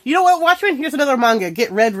 bitches. Fine. You know what, Watchmen? Here's another manga.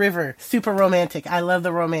 Get Red River. Super romantic. I love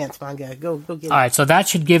the romance manga. Go get it. All right, so that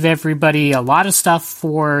should give everybody a lot of stuff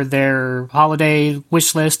for their holiday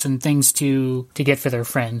wish list and things to get for their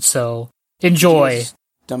friends. So enjoy. Just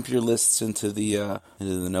dump your lists into the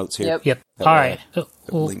notes here. Yep. Yep. That All way, right.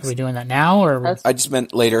 Are links. we doing that now or? That's- I just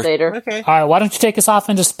meant later. Later. Okay. All right. Why don't you take us off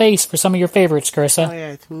into space for some of your favorites, Carissa? Oh,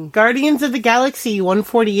 yeah, it's me. Guardians of the Galaxy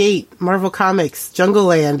 148, Marvel Comics, Jungle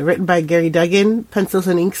Land, written by Gary Duggan, pencils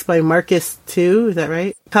and inks by Marcus II, is that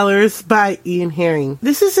right? Colors by Ian Herring.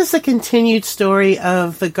 This is just a continued story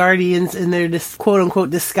of the Guardians in their quote-unquote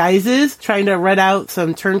disguises, trying to red out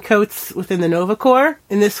some turncoats within the Nova Corps.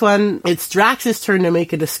 In this one, it's Drax's turn to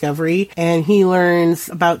make a discovery, and he learns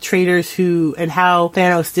about traitors and how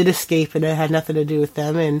Thanos did escape, and it had nothing to do with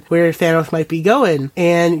them, and where Thanos might be going.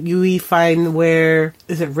 And we find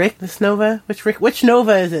is it Rick, this Nova? Which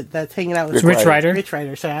Nova is it that's hanging out with Rich Rider. Rich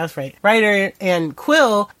Rider, sorry, I was right. Ryder and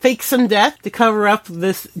Quill fake some death to cover up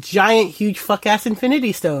this giant, huge fuck-ass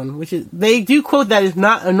Infinity Stone, which is, they do quote that is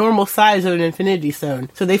not a normal size of an Infinity Stone.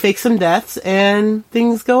 So they fake some deaths, and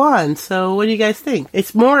things go on. So what do you guys think?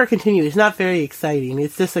 It's more continuous. It's not very exciting.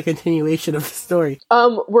 It's just a continuation of the story.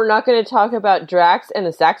 We're not going to talk about Drax and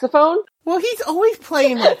the saxophone. Well, he's always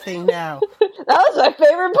playing that thing now. That was my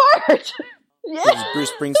favorite part. This Yeah. is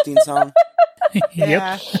Bruce Springsteen song.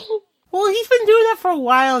 Yeah. Well, he's been doing that for a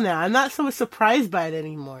while now. I'm not so surprised by it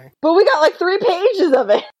anymore. But we got like 3 pages of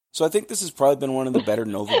it. So I think this has probably been one of the better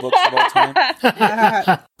Nova books of all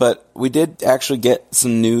time. But we did actually get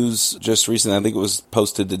some news just recently. I think it was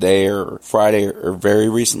posted today or Friday or very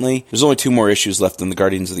recently. There's only 2 more issues left in the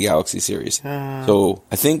Guardians of the Galaxy series. So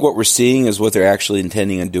I think what we're seeing is what they're actually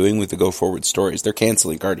intending on doing with the go forward stories. They're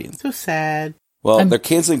canceling Guardians. So sad. Well, they're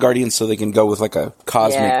canceling Guardians so they can go with like a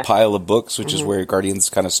cosmic Yeah. pile of books, which is where Guardians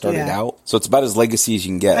kind of started Yeah. out. So it's about as legacy as you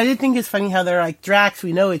can get. I did think it's funny how they're like, Drax,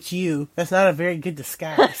 we know it's you. That's not a very good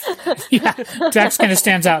disguise. Yeah, Drax kind of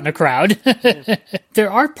stands out in a crowd.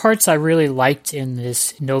 There are parts I really liked in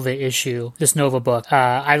this Nova issue, this Nova book.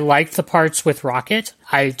 I liked the parts with Rocket.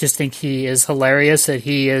 I just think he is hilarious, that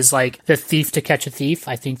he is like the thief to catch a thief.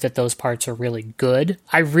 I think that those parts are really good.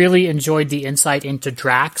 I really enjoyed the insight into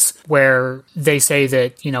Drax, where they say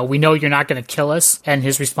that, you know, we know you're not going to kill us. And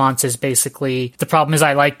his response is basically, the problem is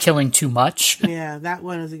I like killing too much. Yeah, that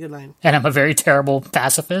one is a good line. And I'm a very terrible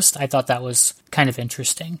pacifist. I thought that was kind of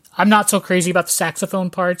interesting. I'm not so crazy about the saxophone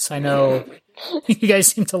parts. I know you guys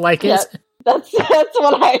seem to like it. Yeah, that's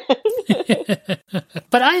what I...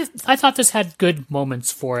 But I thought this had good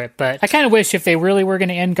moments for it. But I kind of wish if they really were going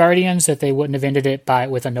to end Guardians that they wouldn't have ended it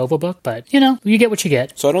with a Nova book. But, you know, you get what you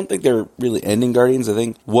get. So I don't think they're really ending Guardians. I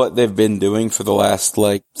think what they've been doing for the last,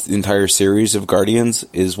 entire series of Guardians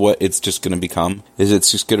is what it's just going to become.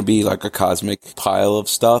 It's just going to be like a cosmic pile of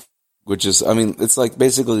stuff. Which is, I mean, it's like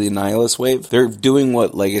basically the Nihilist wave. They're doing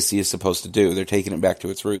what Legacy is supposed to do. They're taking it back to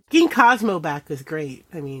its roots. Getting Cosmo back was great.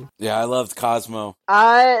 I mean, Yeah, I loved Cosmo.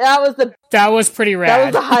 that was That was pretty the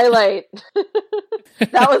rad. highlight.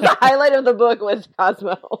 That was the highlight of the book was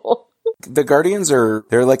Cosmo. The Guardians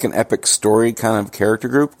they're like an epic story kind of character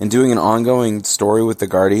group, and doing an ongoing story with the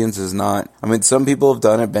Guardians is not, I mean, some people have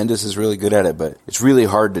done it, Bendis is really good at it, but it's really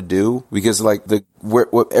hard to do, because like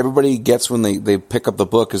what everybody gets when they pick up the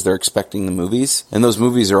book is they're expecting the movies, and those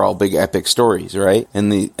movies are all big epic stories, right?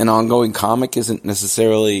 And an ongoing comic isn't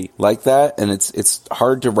necessarily like that, and it's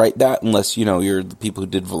hard to write that unless, you know, you're the people who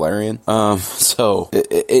did Valerian. So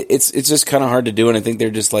it's just kind of hard to do, and I think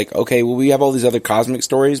they're just like, okay, well, we have all these other cosmic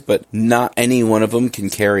stories, but not any one of them can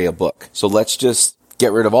carry a book. So let's just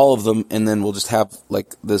get rid of all of them, and then we'll just have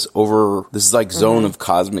like this like zone of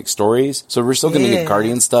cosmic stories. So we're still going to get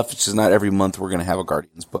Guardian stuff. It's just not every month we're going to have a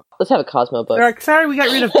Guardians book. Let's have a Cosmo book. Sorry, we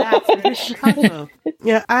got rid of that. Here's the Cosmo.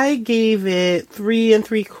 Yeah, I gave it 3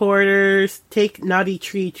 3/4. Take Naughty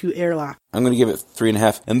Tree to airlock. I'm going to give it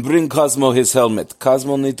 3.5. And bring Cosmo his helmet.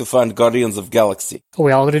 Cosmo need to find Guardians of Galaxy. Are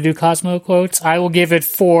we all going to do Cosmo quotes? I will give it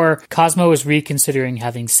 4. Cosmo is reconsidering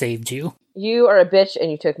having saved you. You are a bitch and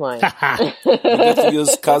you took mine. You get to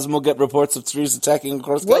use Cosmo get reports of trees attacking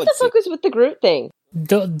across What Galaxy. the fuck was with the Groot thing?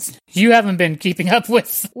 You haven't been keeping up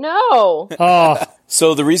with... No. Oh,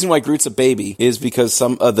 So the reason why Groot's a baby is because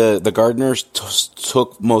some of the gardeners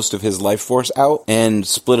took most of his life force out and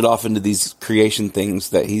split it off into these creation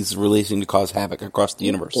things that he's releasing to cause havoc across the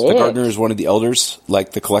universe. Yeah. The gardener is one of the elders,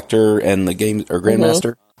 like the Collector and the game or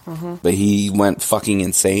Grandmaster. But he went fucking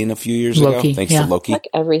insane a few years Loki, ago, thanks yeah. to Loki. Fuck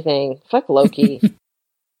everything. Fuck Loki.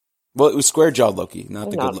 Well, it was square-jawed Loki,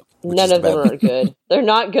 not the good Loki. None of them are good. They're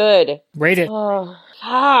not good. rate it. Oh,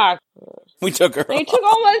 fuck. We took her. They took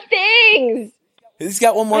all my things. He's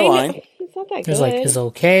got one more line. It's not that There's good. like, is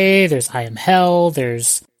okay, there's I am hell,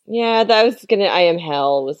 there's... Yeah, that was gonna. I am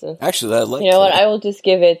hell. Was a, Actually, I like you know what? that. I will just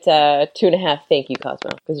give it 2.5. Thank you, Cosmo,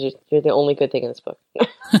 because you're the only good thing in this book.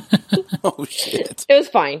 Oh, shit. It was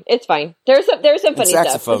fine. It's fine. There's some funny stuff. The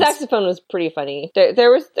saxophones. saxophone was pretty funny.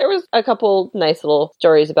 There was a couple nice little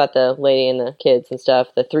stories about the lady and the kids and stuff.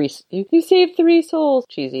 The 3 you saved 3 souls.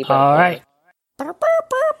 Cheesy. But, All right.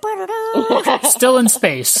 Still in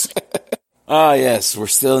space. Ah, yes, we're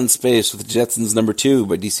still in space with Jetsons #2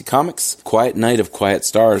 by DC Comics. Quiet Night of Quiet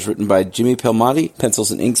Stars, written by Jimmy Pelmati,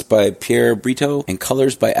 pencils and inks by Pierre Brito, and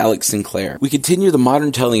colors by Alex Sinclair. We continue the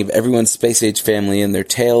modern telling of everyone's space-age family and their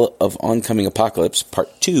tale of oncoming apocalypse,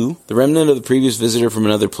 Part 2. The remnant of the previous visitor from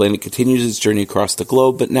another planet continues its journey across the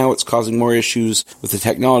globe, but now it's causing more issues with the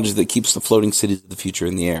technology that keeps the floating cities of the future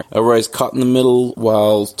in the air. Elroy is caught in the middle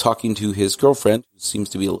while talking to his girlfriend, who seems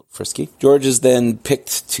to be a little frisky. George is then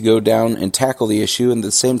picked to go down and tackle the issue, and at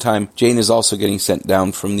the same time, Jane is also getting sent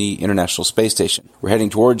down from the International Space Station. We're heading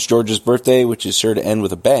towards George's birthday, which is sure to end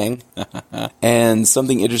with a bang. And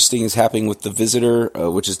something interesting is happening with the visitor,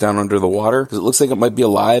 which is down under the water, because it looks like it might be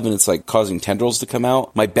alive, and it's like causing tendrils to come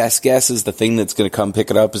out. My best guess is the thing that's going to come pick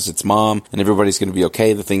it up is its mom, and everybody's going to be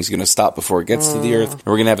okay. The thing's going to stop before it gets to the Earth, and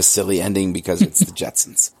we're going to have a silly ending because it's the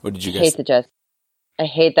Jetsons. What did you I guys hate the Jets. I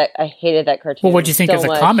hate that. I hated that cartoon. Well, what'd you think so of the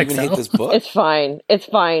much. comic, even hate though? this book? It's fine. It's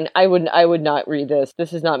fine. I would not read this.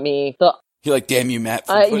 This is not me. You're like, damn you, Matt.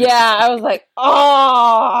 for putting- Yeah, I was like,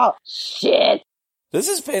 oh shit. This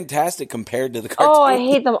is fantastic compared to the cartoon. Oh, I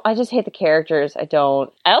hate them. I just hate the characters. I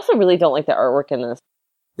also really don't like the artwork in this.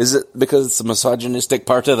 Is it because it's a misogynistic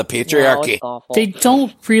part of the No, patriarchy? it's awful. They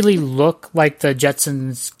don't really look like the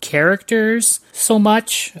Jetsons characters so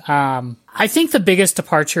much. I think the biggest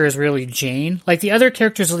departure is really Jane. Like, the other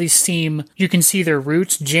characters at least you can see their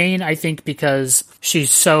roots. Jane, I think because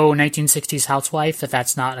she's so 1960s housewife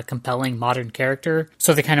that's not a compelling modern character.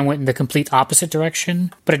 So they kind of went in the complete opposite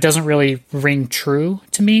direction. But it doesn't really ring true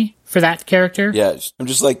to me for that character. Yeah, I'm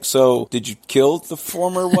just like, so did you kill the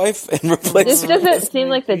former wife and replace This her? doesn't seem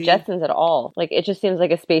like the Jetsons at all. Like, it just seems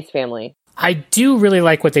like a space family. I do really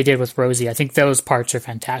like what they did with Rosie. I think those parts are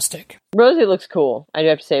fantastic. Rosie looks cool. I do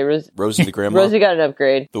have to say, Rosie the grandma? Rosie got an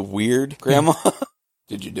upgrade. The weird grandma?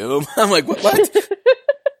 Did you do him? I'm like, what?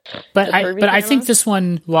 But I Herbie think this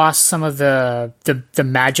one lost some of the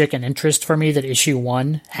magic and interest for me that issue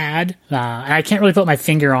 1 had. And I can't really put my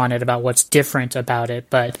finger on it about what's different about it,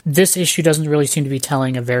 but this issue doesn't really seem to be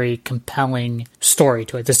telling a very compelling story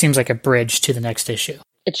to it. This seems like a bridge to the next issue.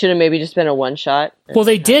 It should have maybe just been a one-shot. Well,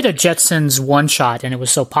 they did a Jetsons one-shot, and it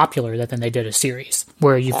was so popular that then they did a series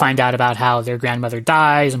where you find out about how their grandmother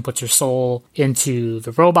dies and puts her soul into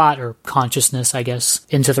the robot, or consciousness, I guess,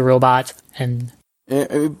 into the robot. And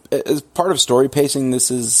As part of story pacing, the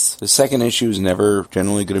second issue is never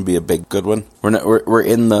generally going to be a big good one. We're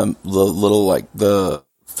in the little, like, the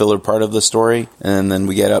filler part of the story, and then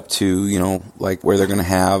we get up to, you know, like where they're going to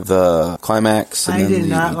have the climax, and I then did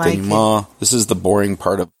not like it. This is the boring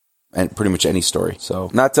part of and pretty much any story. So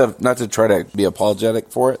not to try to be apologetic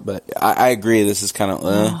for it, but I agree this is kind of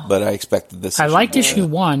but I expected this. I liked issue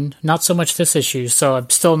 1, not so much this issue, so I'm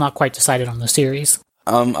still not quite decided on the series.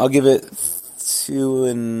 I'll give it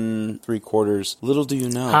 2 3/4. Little do you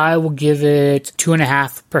know. I will give it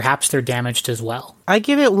 2.5. Perhaps they're damaged as well. I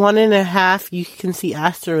give it 1.5. You can see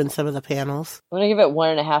Astro in some of the panels. I'm gonna give it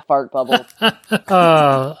 1.5 fart bubbles.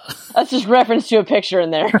 Uh, That's just reference to a picture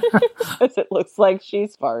in there. Because it looks like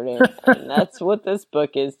she's farting. And that's what this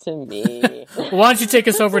book is to me. why don't you take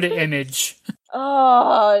us over to Image?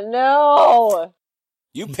 Oh, no.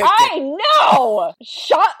 You picked it. know!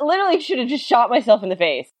 Literally should have just shot myself in the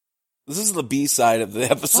face. This is the B side of the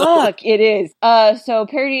episode. Fuck, it is. So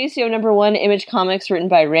Paradiso #1, Image Comics, written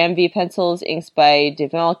by Ram V Pencils, inks by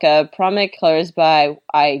Demelka, Promic, colors by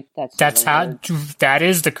That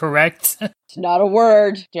is the correct. It's not a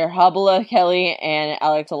word. Derhabala Kelly and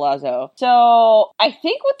Alex Alazo. So I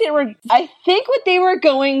think what they were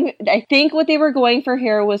going for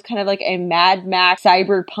here was kind of like a Mad Max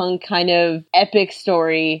cyberpunk kind of epic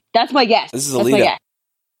story. That's my guess. This is That's my Alita. guess.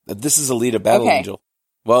 This is Alita Battle Okay. Angel.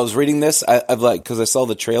 While I was reading this, I've like, because I saw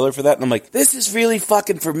the trailer for that, and I'm like, this is really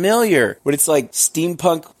fucking familiar. But it's like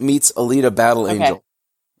steampunk meets Alita Battle Okay. Angel,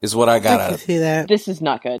 is what I got I out can of it. see that. This is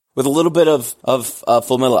not good. With a little bit of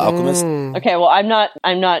Full Metal Alchemist. Okay, well, I'm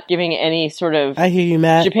not giving any sort of I hear you,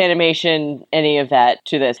 Matt. Japanimation, any of that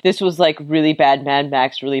to this. This was like really bad Mad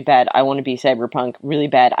Max, really bad I Want to Be Cyberpunk, really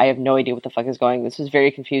bad I have no idea what the fuck is going. This was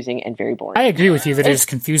very confusing and very boring. I agree with you that it is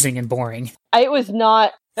confusing and boring. It was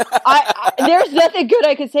not. There's nothing good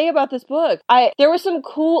I could say about this book. There was some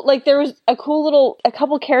cool, like there was a couple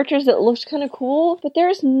characters that looked kind of cool, but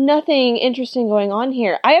there's nothing interesting going on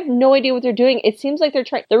here. I have no idea what they're doing. It seems like they're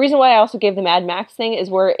trying. The reason why I also gave the Mad Max thing is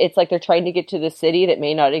where it's like they're trying to get to this city that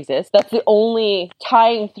may not exist. That's the only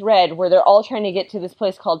tying thread where they're all trying to get to this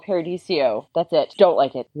place called Paradiso. That's it. Don't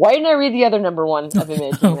like it. Why didn't I read the other #1 of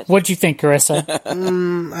Image? What'd you think, Carissa?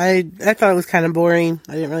 I thought it was kind of boring.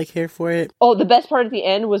 I didn't really care for it. Oh, the best part at the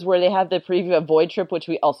end was where they have the preview of Void Trip, which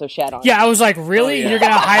we also shat on. Yeah, I was like, really? Oh, yeah. You're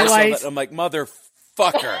going to I saw highlight... that, I'm like,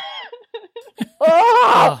 motherfucker.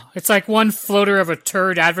 Oh, it's like one floater of a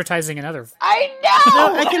turd advertising another. I No,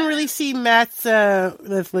 know! I can really see Matt's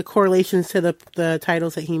the correlations to the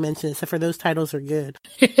titles that he mentioned, except for those titles are good.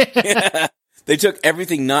 They took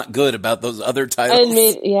everything not good about those other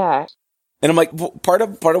titles. Yeah. And I'm like, part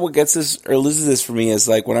of what gets this or loses this for me is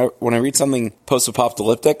like when I read something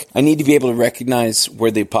post-apocalyptic, I need to be able to recognize where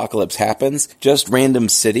the apocalypse happens. Just random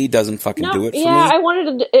city doesn't fucking do it for me. I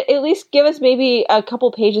wanted to at least give us maybe a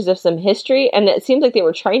couple pages of some history, and it seemed like they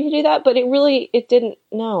were trying to do that, but it didn't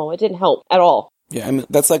help at all. Yeah, I mean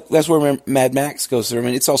that's where Mad Max goes through. I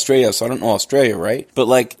mean it's Australia, so I don't know Australia, right? But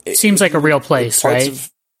like Seems like a real place, right?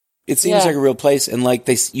 It seems like a real place, and like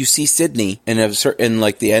you see Sydney in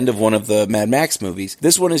like the end of one of the Mad Max movies.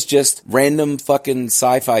 This one is just random fucking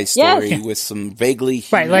sci-fi story with some vaguely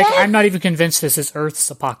Right, like I'm not even convinced this is Earth's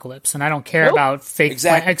apocalypse, and I don't care about fake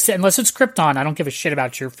unless it's Krypton. I don't give a shit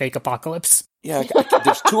about your fake apocalypse. Yeah,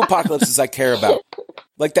 there's 2 apocalypses I care about.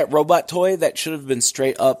 Like that robot toy that should have been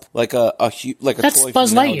straight up like a That's toy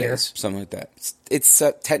Buzz from Lightyear. nowadays, something like that. It's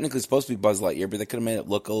technically supposed to be Buzz Lightyear, but they could have made it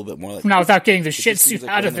look a little bit more like Now, without getting the shit just suit seems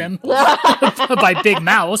like out of random. him by Big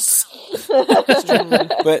Mouse.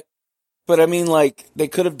 But I mean, like they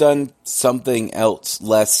could have done something else,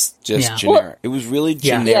 less just generic. It was really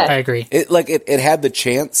generic. Yeah, I agree. It had the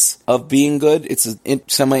chance of being good. It's a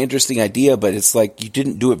semi-interesting idea, but it's like you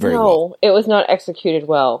didn't do it very well. No, it was not executed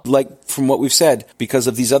well. Like from what we've said, because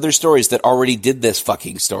of these other stories that already did this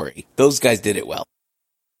fucking story, those guys did it well.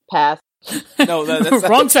 Pass. No, that's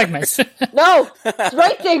Wrong segment. No!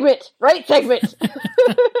 Right segment! Right segment!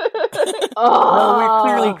 No, we're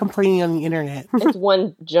clearly complaining on the internet. It's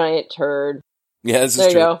one giant turd. Yeah, this There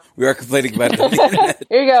is you true. go. We are complaining about it on the internet.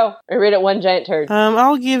 Here you go. I read it one giant turd.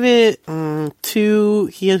 I'll give it 2.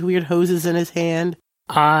 He has weird hoses in his hand.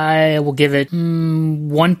 I will give it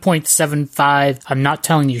 1.75. I'm not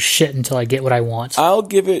telling you shit until I get what I want. I'll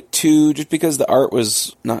give it 2, just because the art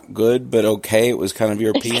was not good, but okay. It was kind of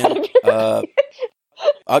European.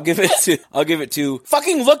 I'll give it 2.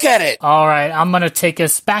 Fucking look at it! All right, I'm going to take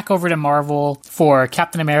us back over to Marvel for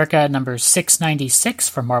Captain America number 696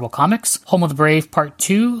 from Marvel Comics. Home of the Brave Part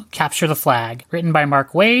 2, Capture the Flag. Written by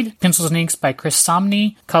Mark Waid, pencils and inks by Chris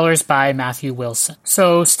Somney, colors by Matthew Wilson.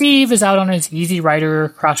 So Steve is out on his Easy Rider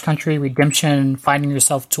cross-country redemption finding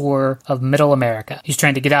yourself tour of Middle America. He's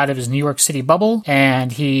trying to get out of his New York City bubble,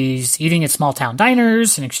 and he's eating at small town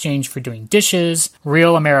diners in exchange for doing dishes,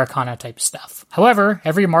 real Americana type stuff. However,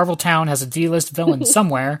 every every Marvel town has a D-list villain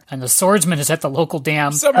somewhere, and the swordsman is at the local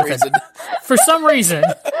dam. For some reason,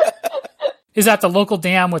 is at the local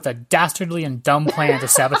dam with a dastardly and dumb plan to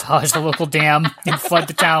sabotage the local dam and flood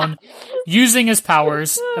the town, using his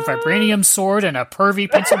powers, a vibranium sword and a pervy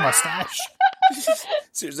pencil mustache.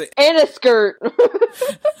 Seriously. And a skirt.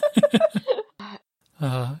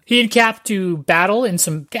 He and Cap do battle in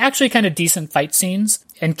some actually kind of decent fight scenes,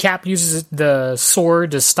 and Cap uses the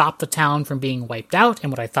sword to stop the town from being wiped out,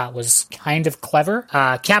 and what I thought was kind of clever.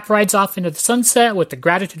 Cap rides off into the sunset with the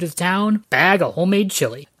gratitude of the town, bag of homemade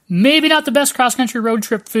chili. Maybe not the best cross-country road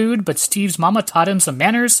trip food, but Steve's mama taught him some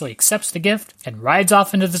manners, so he accepts the gift and rides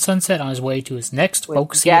off into the sunset on his way to his next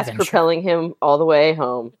folksy Gas adventure. propelling him all the way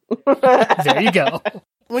home. There you go.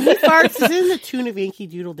 When he farts, is it in the tune of Yankee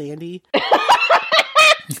Doodle Dandy?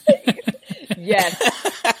 Yes.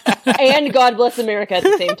 And God Bless America at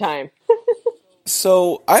the same time.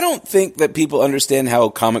 So, I don't think that people understand how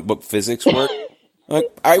comic book physics work. Like,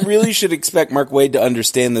 I really should expect Mark Waid to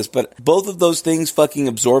understand this, but both of those things fucking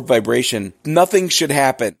absorb vibration. Nothing should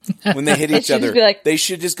happen when they hit each should other. just be like, they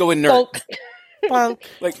should just go inert. bonk. Bonk.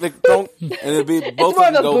 Like, don't, and it'll be both more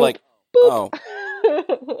of them of a go boop. like, oh.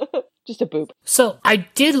 Just a boop. So I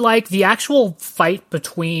did like the actual fight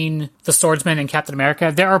between the swordsman and Captain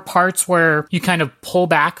America. There are parts where you kind of pull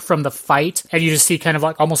back from the fight and you just see kind of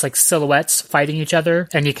like almost like silhouettes fighting each other,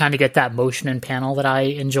 and you kind of get that motion and panel that I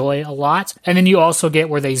enjoy a lot. And then you also get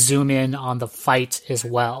where they zoom in on the fight as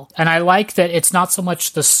well. And I like that it's not so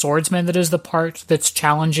much the swordsman that is the part that's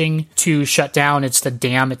challenging to shut down, it's the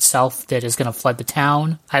dam itself that is going to flood the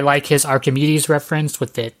town. I like his Archimedes reference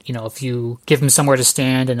with it, you know, if you give him somewhere to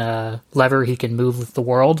stand and a lever, he can move the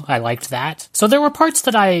world. I liked that. So there were parts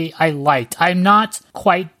that I liked. I'm not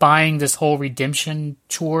quite buying this whole redemption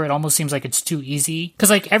tour. It almost seems like it's too easy. Because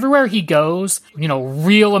like everywhere he goes, you know,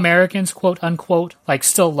 real Americans, quote unquote, like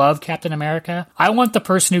still love Captain America. I want the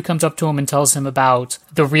person who comes up to him and tells him about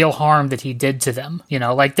the real harm that he did to them. You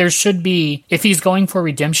know, like there should be, if he's going for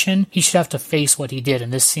redemption, he should have to face what he did.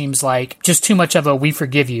 And this seems like just too much of a we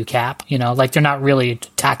forgive you, Cap. You know, like they're not really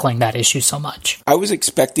tackling that issue so much. I was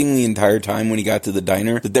expecting the entire time when he got to the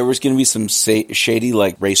diner that there was going to be some shady,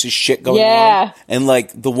 like, racist shit going on. And,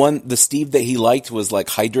 like, the Steve that he liked was, like,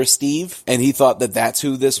 Hydra Steve, and he thought that that's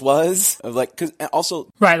who this was. Like, cause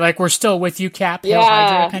also... Right, like, we're still with you, Cap. Hail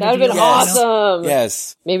Yeah, Hydra kind that of would have been deal, awesome.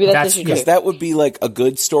 Yes. Maybe that's That's what you Because do. that would be, like, a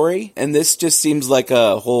good story, and this just seems like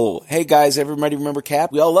a whole, hey, guys, everybody remember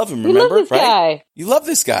Cap? We all love him, We remember? love this right? guy. You love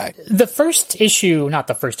this guy. The first issue, not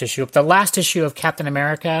the first issue, but the last issue of Captain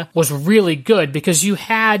America was really good because you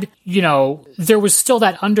had, you know, there was still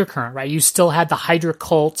that undercurrent, right? You still had the Hydra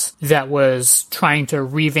cult that was trying to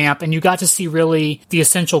revamp, and you got to see really the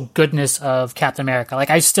essential goodness of Captain America.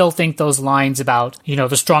 Like, I still think those lines about, you know,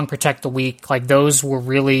 the strong protect the weak, like, those were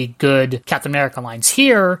really good Captain America lines.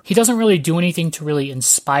 Here, he doesn't really do anything to really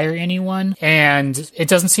inspire anyone, and it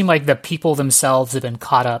doesn't seem like the people themselves have been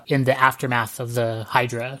caught up in the aftermath of the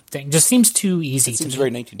Hydra thing. Just seems too easy to Seems me.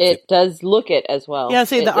 very 1950. It does look it as well. Yeah, I'd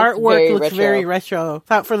say It the looks artwork looks retro. very retro.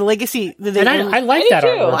 Thought for the Legacy, And I like I do that too.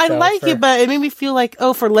 artwork. I though, like for- it, but it made me feel like,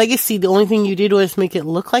 oh, for Legacy, the only thing you did was make it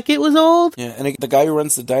look like it was old. Yeah, and the guy who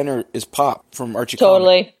runs the diner is Pop from Archie Comics.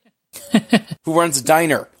 Totally. Who runs the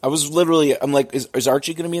diner. I was literally, I'm like, is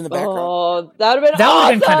Archie going to be in the background? Oh, that would have been That would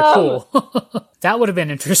awesome. have been kind of cool. That would have been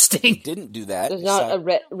interesting. Didn't do that. There's It not sucked.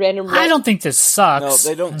 a random... I don't think this No, sucks.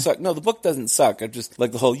 they don't suck. No, the book doesn't suck. I'm just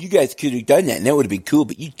like the whole, you guys could have done that and that would have been cool,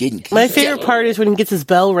 but you didn't. My favorite part is when he gets his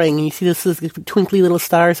bell ring and you see this twinkly little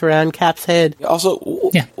stars around Cap's head. Also,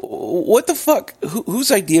 Yeah. what the fuck?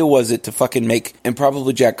 Whose idea was it to fucking make, and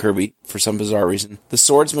probably Jack Kirby, for some bizarre reason, the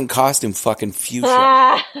swordsman costume fucking fuchsia?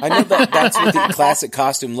 I know that's what the classic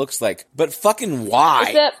costume looks like, but fucking why?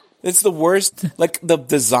 Except- It's the worst. Like, the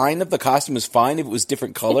design of the costume is fine if it was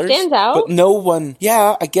different colors. stands out. But no one,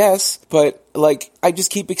 yeah, I guess. But, like, I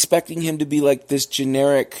just keep expecting him to be, like, this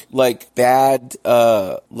generic, like, bad,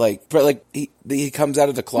 he comes out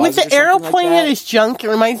of the closet. With or the arrow something like pointing that. at his junk, it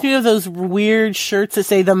reminds me of those weird shirts that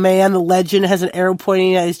say the man, the legend, has an arrow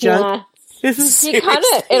pointing at his junk. Yeah. This is He kind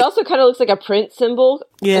of. It also kind of looks like a print symbol.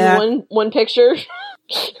 Yeah. In one picture.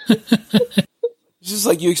 It's just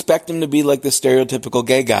like you expect him to be like the stereotypical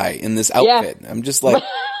gay guy in this outfit. I'm just like,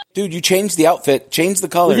 dude, you changed the outfit, change the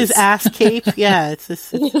colors. with his ass cape. Yeah, it's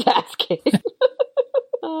His ass cape.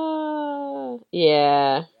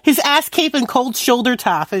 Yeah. his ass cape and cold shoulder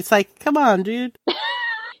top. It's like, come on, dude.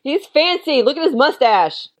 He's fancy. Look at his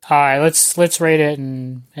mustache. All right, let's rate it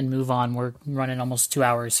and move on. We're running almost 2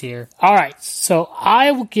 hours here. All right, so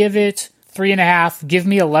I will give it 3.5. Give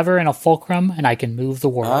me a lever and a fulcrum, and I can move the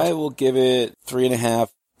world. I will give it 3.5.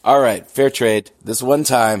 All right, fair trade. This one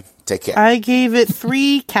time, take care. I gave it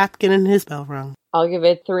 3 Capkin and his bell rung. I'll give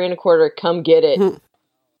it 3 1/4. Come get it.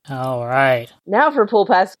 All right. Now for pull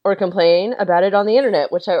pass or complain about it on the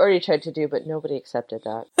internet, which I already tried to do, but nobody accepted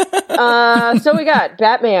that. So we got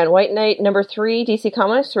Batman, White Knight #3, DC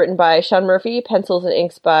Comics, written by Sean Murphy, pencils and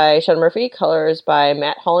inks by Sean Murphy, colors by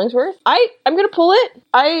Matt Hollingsworth. I'm gonna pull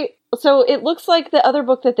it. So it looks like the other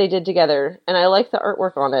book that they did together, and I like the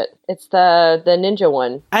artwork on it. It's the ninja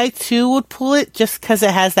one. I too would pull it just because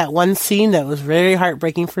it has that one scene that was very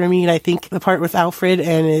heartbreaking for me, and I think the part with Alfred,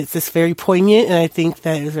 and it's just very poignant, and I think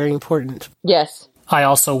that is very important. Yes. I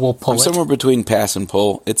also will pull I'm it. somewhere between pass and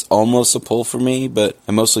pull. It's almost a pull for me, but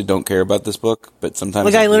I mostly don't care about this book. But sometimes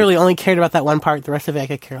Like, I literally only cared about that one part. The rest of it I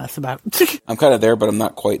could care less about. I'm kind of there, but I'm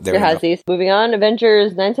not quite there. It has enough. these. Moving on,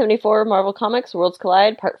 Avengers 974, Marvel Comics, Worlds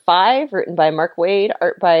Collide, Part 5, written by Mark Waid,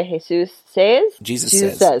 art by Jesus Says. Jesus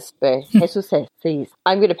says. Jesus says.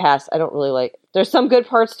 I'm going to pass. I don't really like. There's some good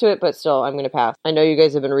parts to it, but still, I'm going to pass. I know you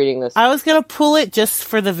guys have been reading this. I was going to pull it just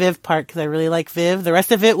for the Viv part because I really like Viv. The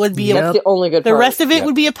rest of it would be That's the only good part. The rest of it Yep.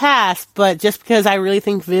 would be a pass, but just because I really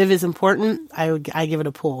think Viv is important, I give it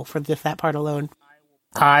a pull for just that part alone.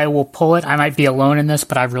 I will pull it. I might be alone in this,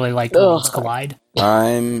 but I really like Worlds Collide.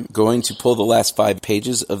 I'm going to pull the last 5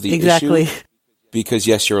 pages of the Exactly. issue because,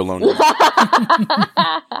 yes, you're alone.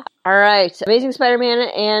 All right. Amazing Spider-Man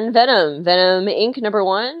and Venom. Venom Inc.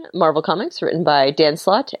 #1, Marvel Comics, written by Dan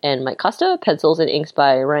Slott and Mike Costa. Pencils and inks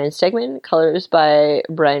by Ryan Stegman. Colors by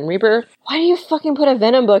Brian Reber. Why do you fucking put a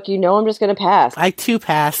Venom book? You know I'm just going to pass. I too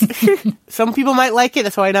pass. Some people might like it.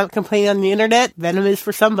 That's why I don't complain on the internet. Venom is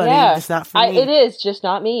for somebody. Yeah. It's not for me. It is, just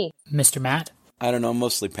not me. Mr. Matt? I don't know.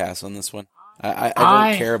 Mostly pass on this one. I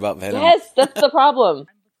don't care about Venom. Yes, that's the problem.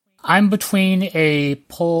 I'm between a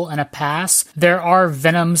pull and a pass. There are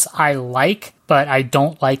Venoms I like, but I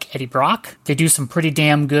don't like Eddie Brock. They do some pretty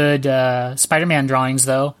damn good Spider-Man drawings,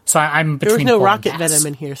 though. So I'm There was between no pull Rocket and pass. Venom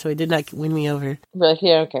in here, so it did not win me over. But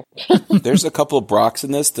yeah, okay. There's a couple of Brocks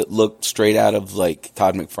in this that look straight out of, like,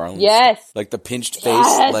 Todd McFarlane's. Yes. Like the pinched face.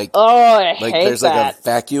 Yes. Like, I like hate there's that. like a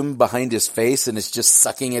vacuum behind his face and it's just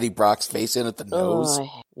sucking Eddie Brock's face in at the nose.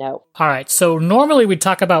 No. All right, so normally we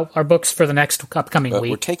talk about our books for the next upcoming But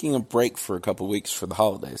we're week. taking a break for a couple weeks for the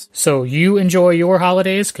holidays. So you enjoy your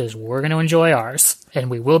holidays, because we're going to enjoy ours. And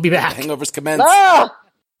we will be back. Hangovers commence. Ah!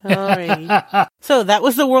 Alrighty. So that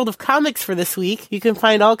was the world of comics for this week. You can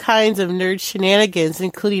find all kinds of nerd shenanigans,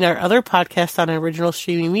 including our other podcasts on original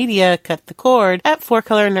streaming media, Cut the Cord, at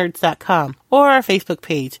 4colornerds.com or our Facebook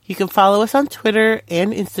page. You can follow us on Twitter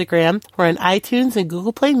and Instagram. We're on iTunes and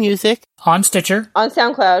Google Play Music On Stitcher, On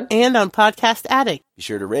SoundCloud. and on Podcast Addict. Be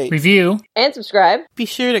sure to rate. review. And subscribe. Be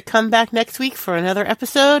sure to come back next week for another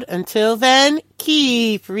episode. Until then,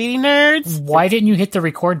 keep reading, nerds. Why didn't you hit the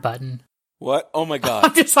record button? What? Oh my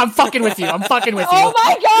god. I'm fucking with you. I'm fucking with you. Oh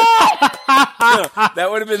my god! That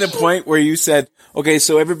would have been the point where you said, okay,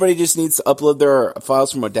 so everybody just needs to upload their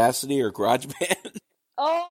files from Audacity or GarageBand. Oh.